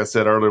like I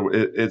said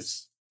earlier,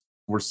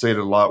 we're seeing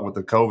a lot with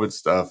the COVID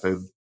stuff,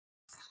 and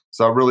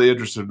so I'm really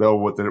interested to know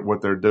what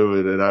they're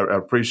doing, and I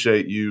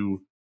appreciate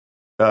you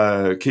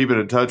keeping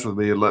in touch with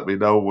me and letting me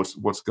know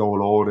what's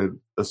going on, and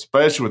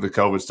especially with the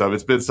COVID stuff.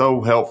 It's been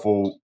so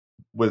helpful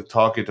with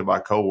talking to my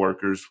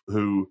coworkers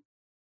who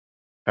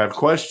have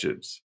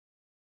questions.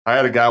 I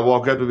had a guy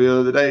walk up to me the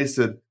other day and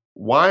said,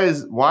 "Why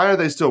are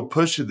they still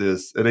pushing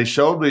this?" And they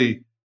showed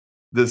me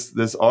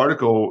this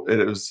article, and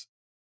it was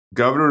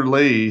Governor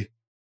Lee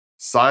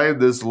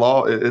signed this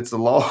law. It's a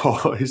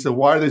law. He said,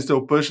 "Why are they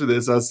still pushing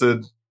this?" I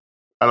said,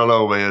 I don't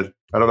know, man.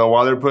 I don't know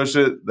why they're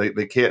pushing it.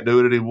 They can't do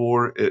it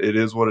anymore. It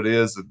is what it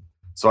is. And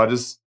so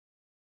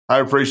I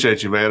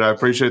appreciate you, man. I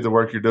appreciate the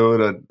work you're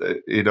doing.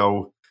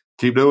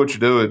 Keep doing what you're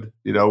doing,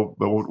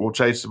 but we'll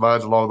change some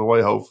minds along the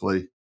way,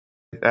 hopefully.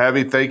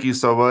 Abby, thank you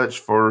so much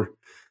for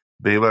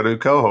being my new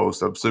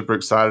co-host. I'm super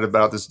excited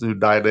about this new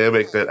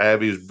dynamic that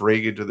Abby is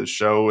bringing to the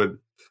show, and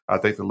I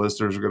think the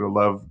listeners are going to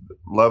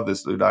love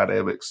this new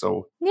dynamic.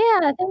 So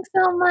yeah, thanks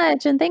so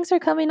much, and thanks for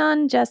coming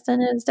on,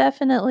 Justin.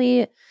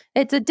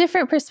 It's a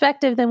different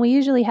perspective than we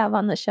usually have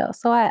on the show,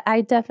 so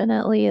I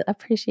definitely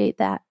appreciate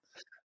that.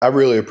 I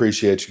really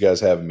appreciate you guys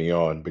having me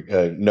on,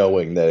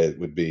 knowing that it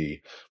would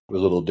be a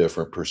little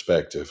different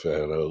perspective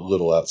and a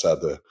little outside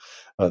the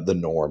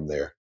norm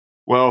there.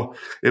 Well,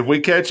 if we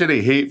catch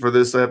any heat for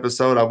this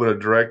episode, I'm going to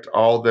direct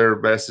all their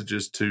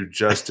messages to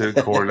Justin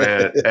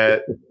Cornett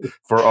at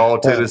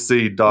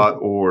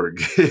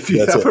foralltennessee.org. If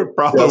you have a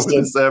problem with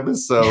this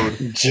episode,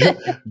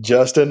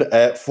 Justin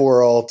at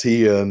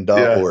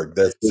foralltn.org.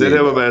 Yeah. Send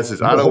him a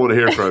message. I don't want to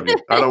hear from you.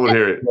 I don't want to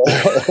hear it.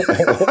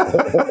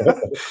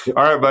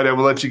 All right, buddy. I'm going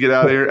to let you get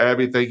out of here.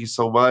 Abby, thank you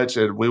so much,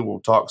 and we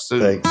will talk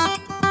soon.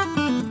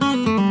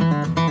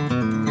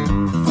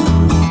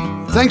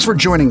 Thanks for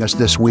joining us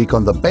this week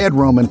on the Bad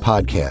Roman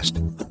Podcast.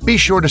 Be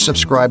sure to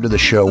subscribe to the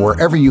show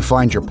wherever you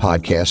find your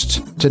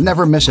podcasts to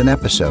never miss an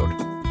episode.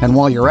 And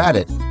while you're at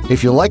it,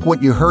 if you like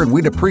what you heard,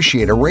 we'd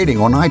appreciate a rating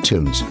on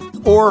iTunes.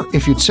 Or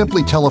if you'd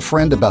simply tell a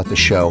friend about the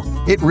show,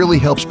 it really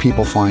helps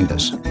people find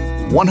us.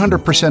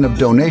 100% of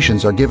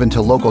donations are given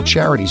to local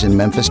charities in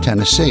Memphis,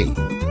 Tennessee.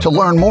 To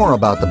learn more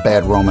about the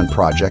Bad Roman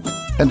Project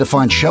and to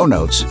find show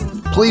notes,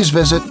 please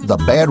visit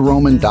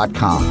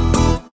thebadroman.com.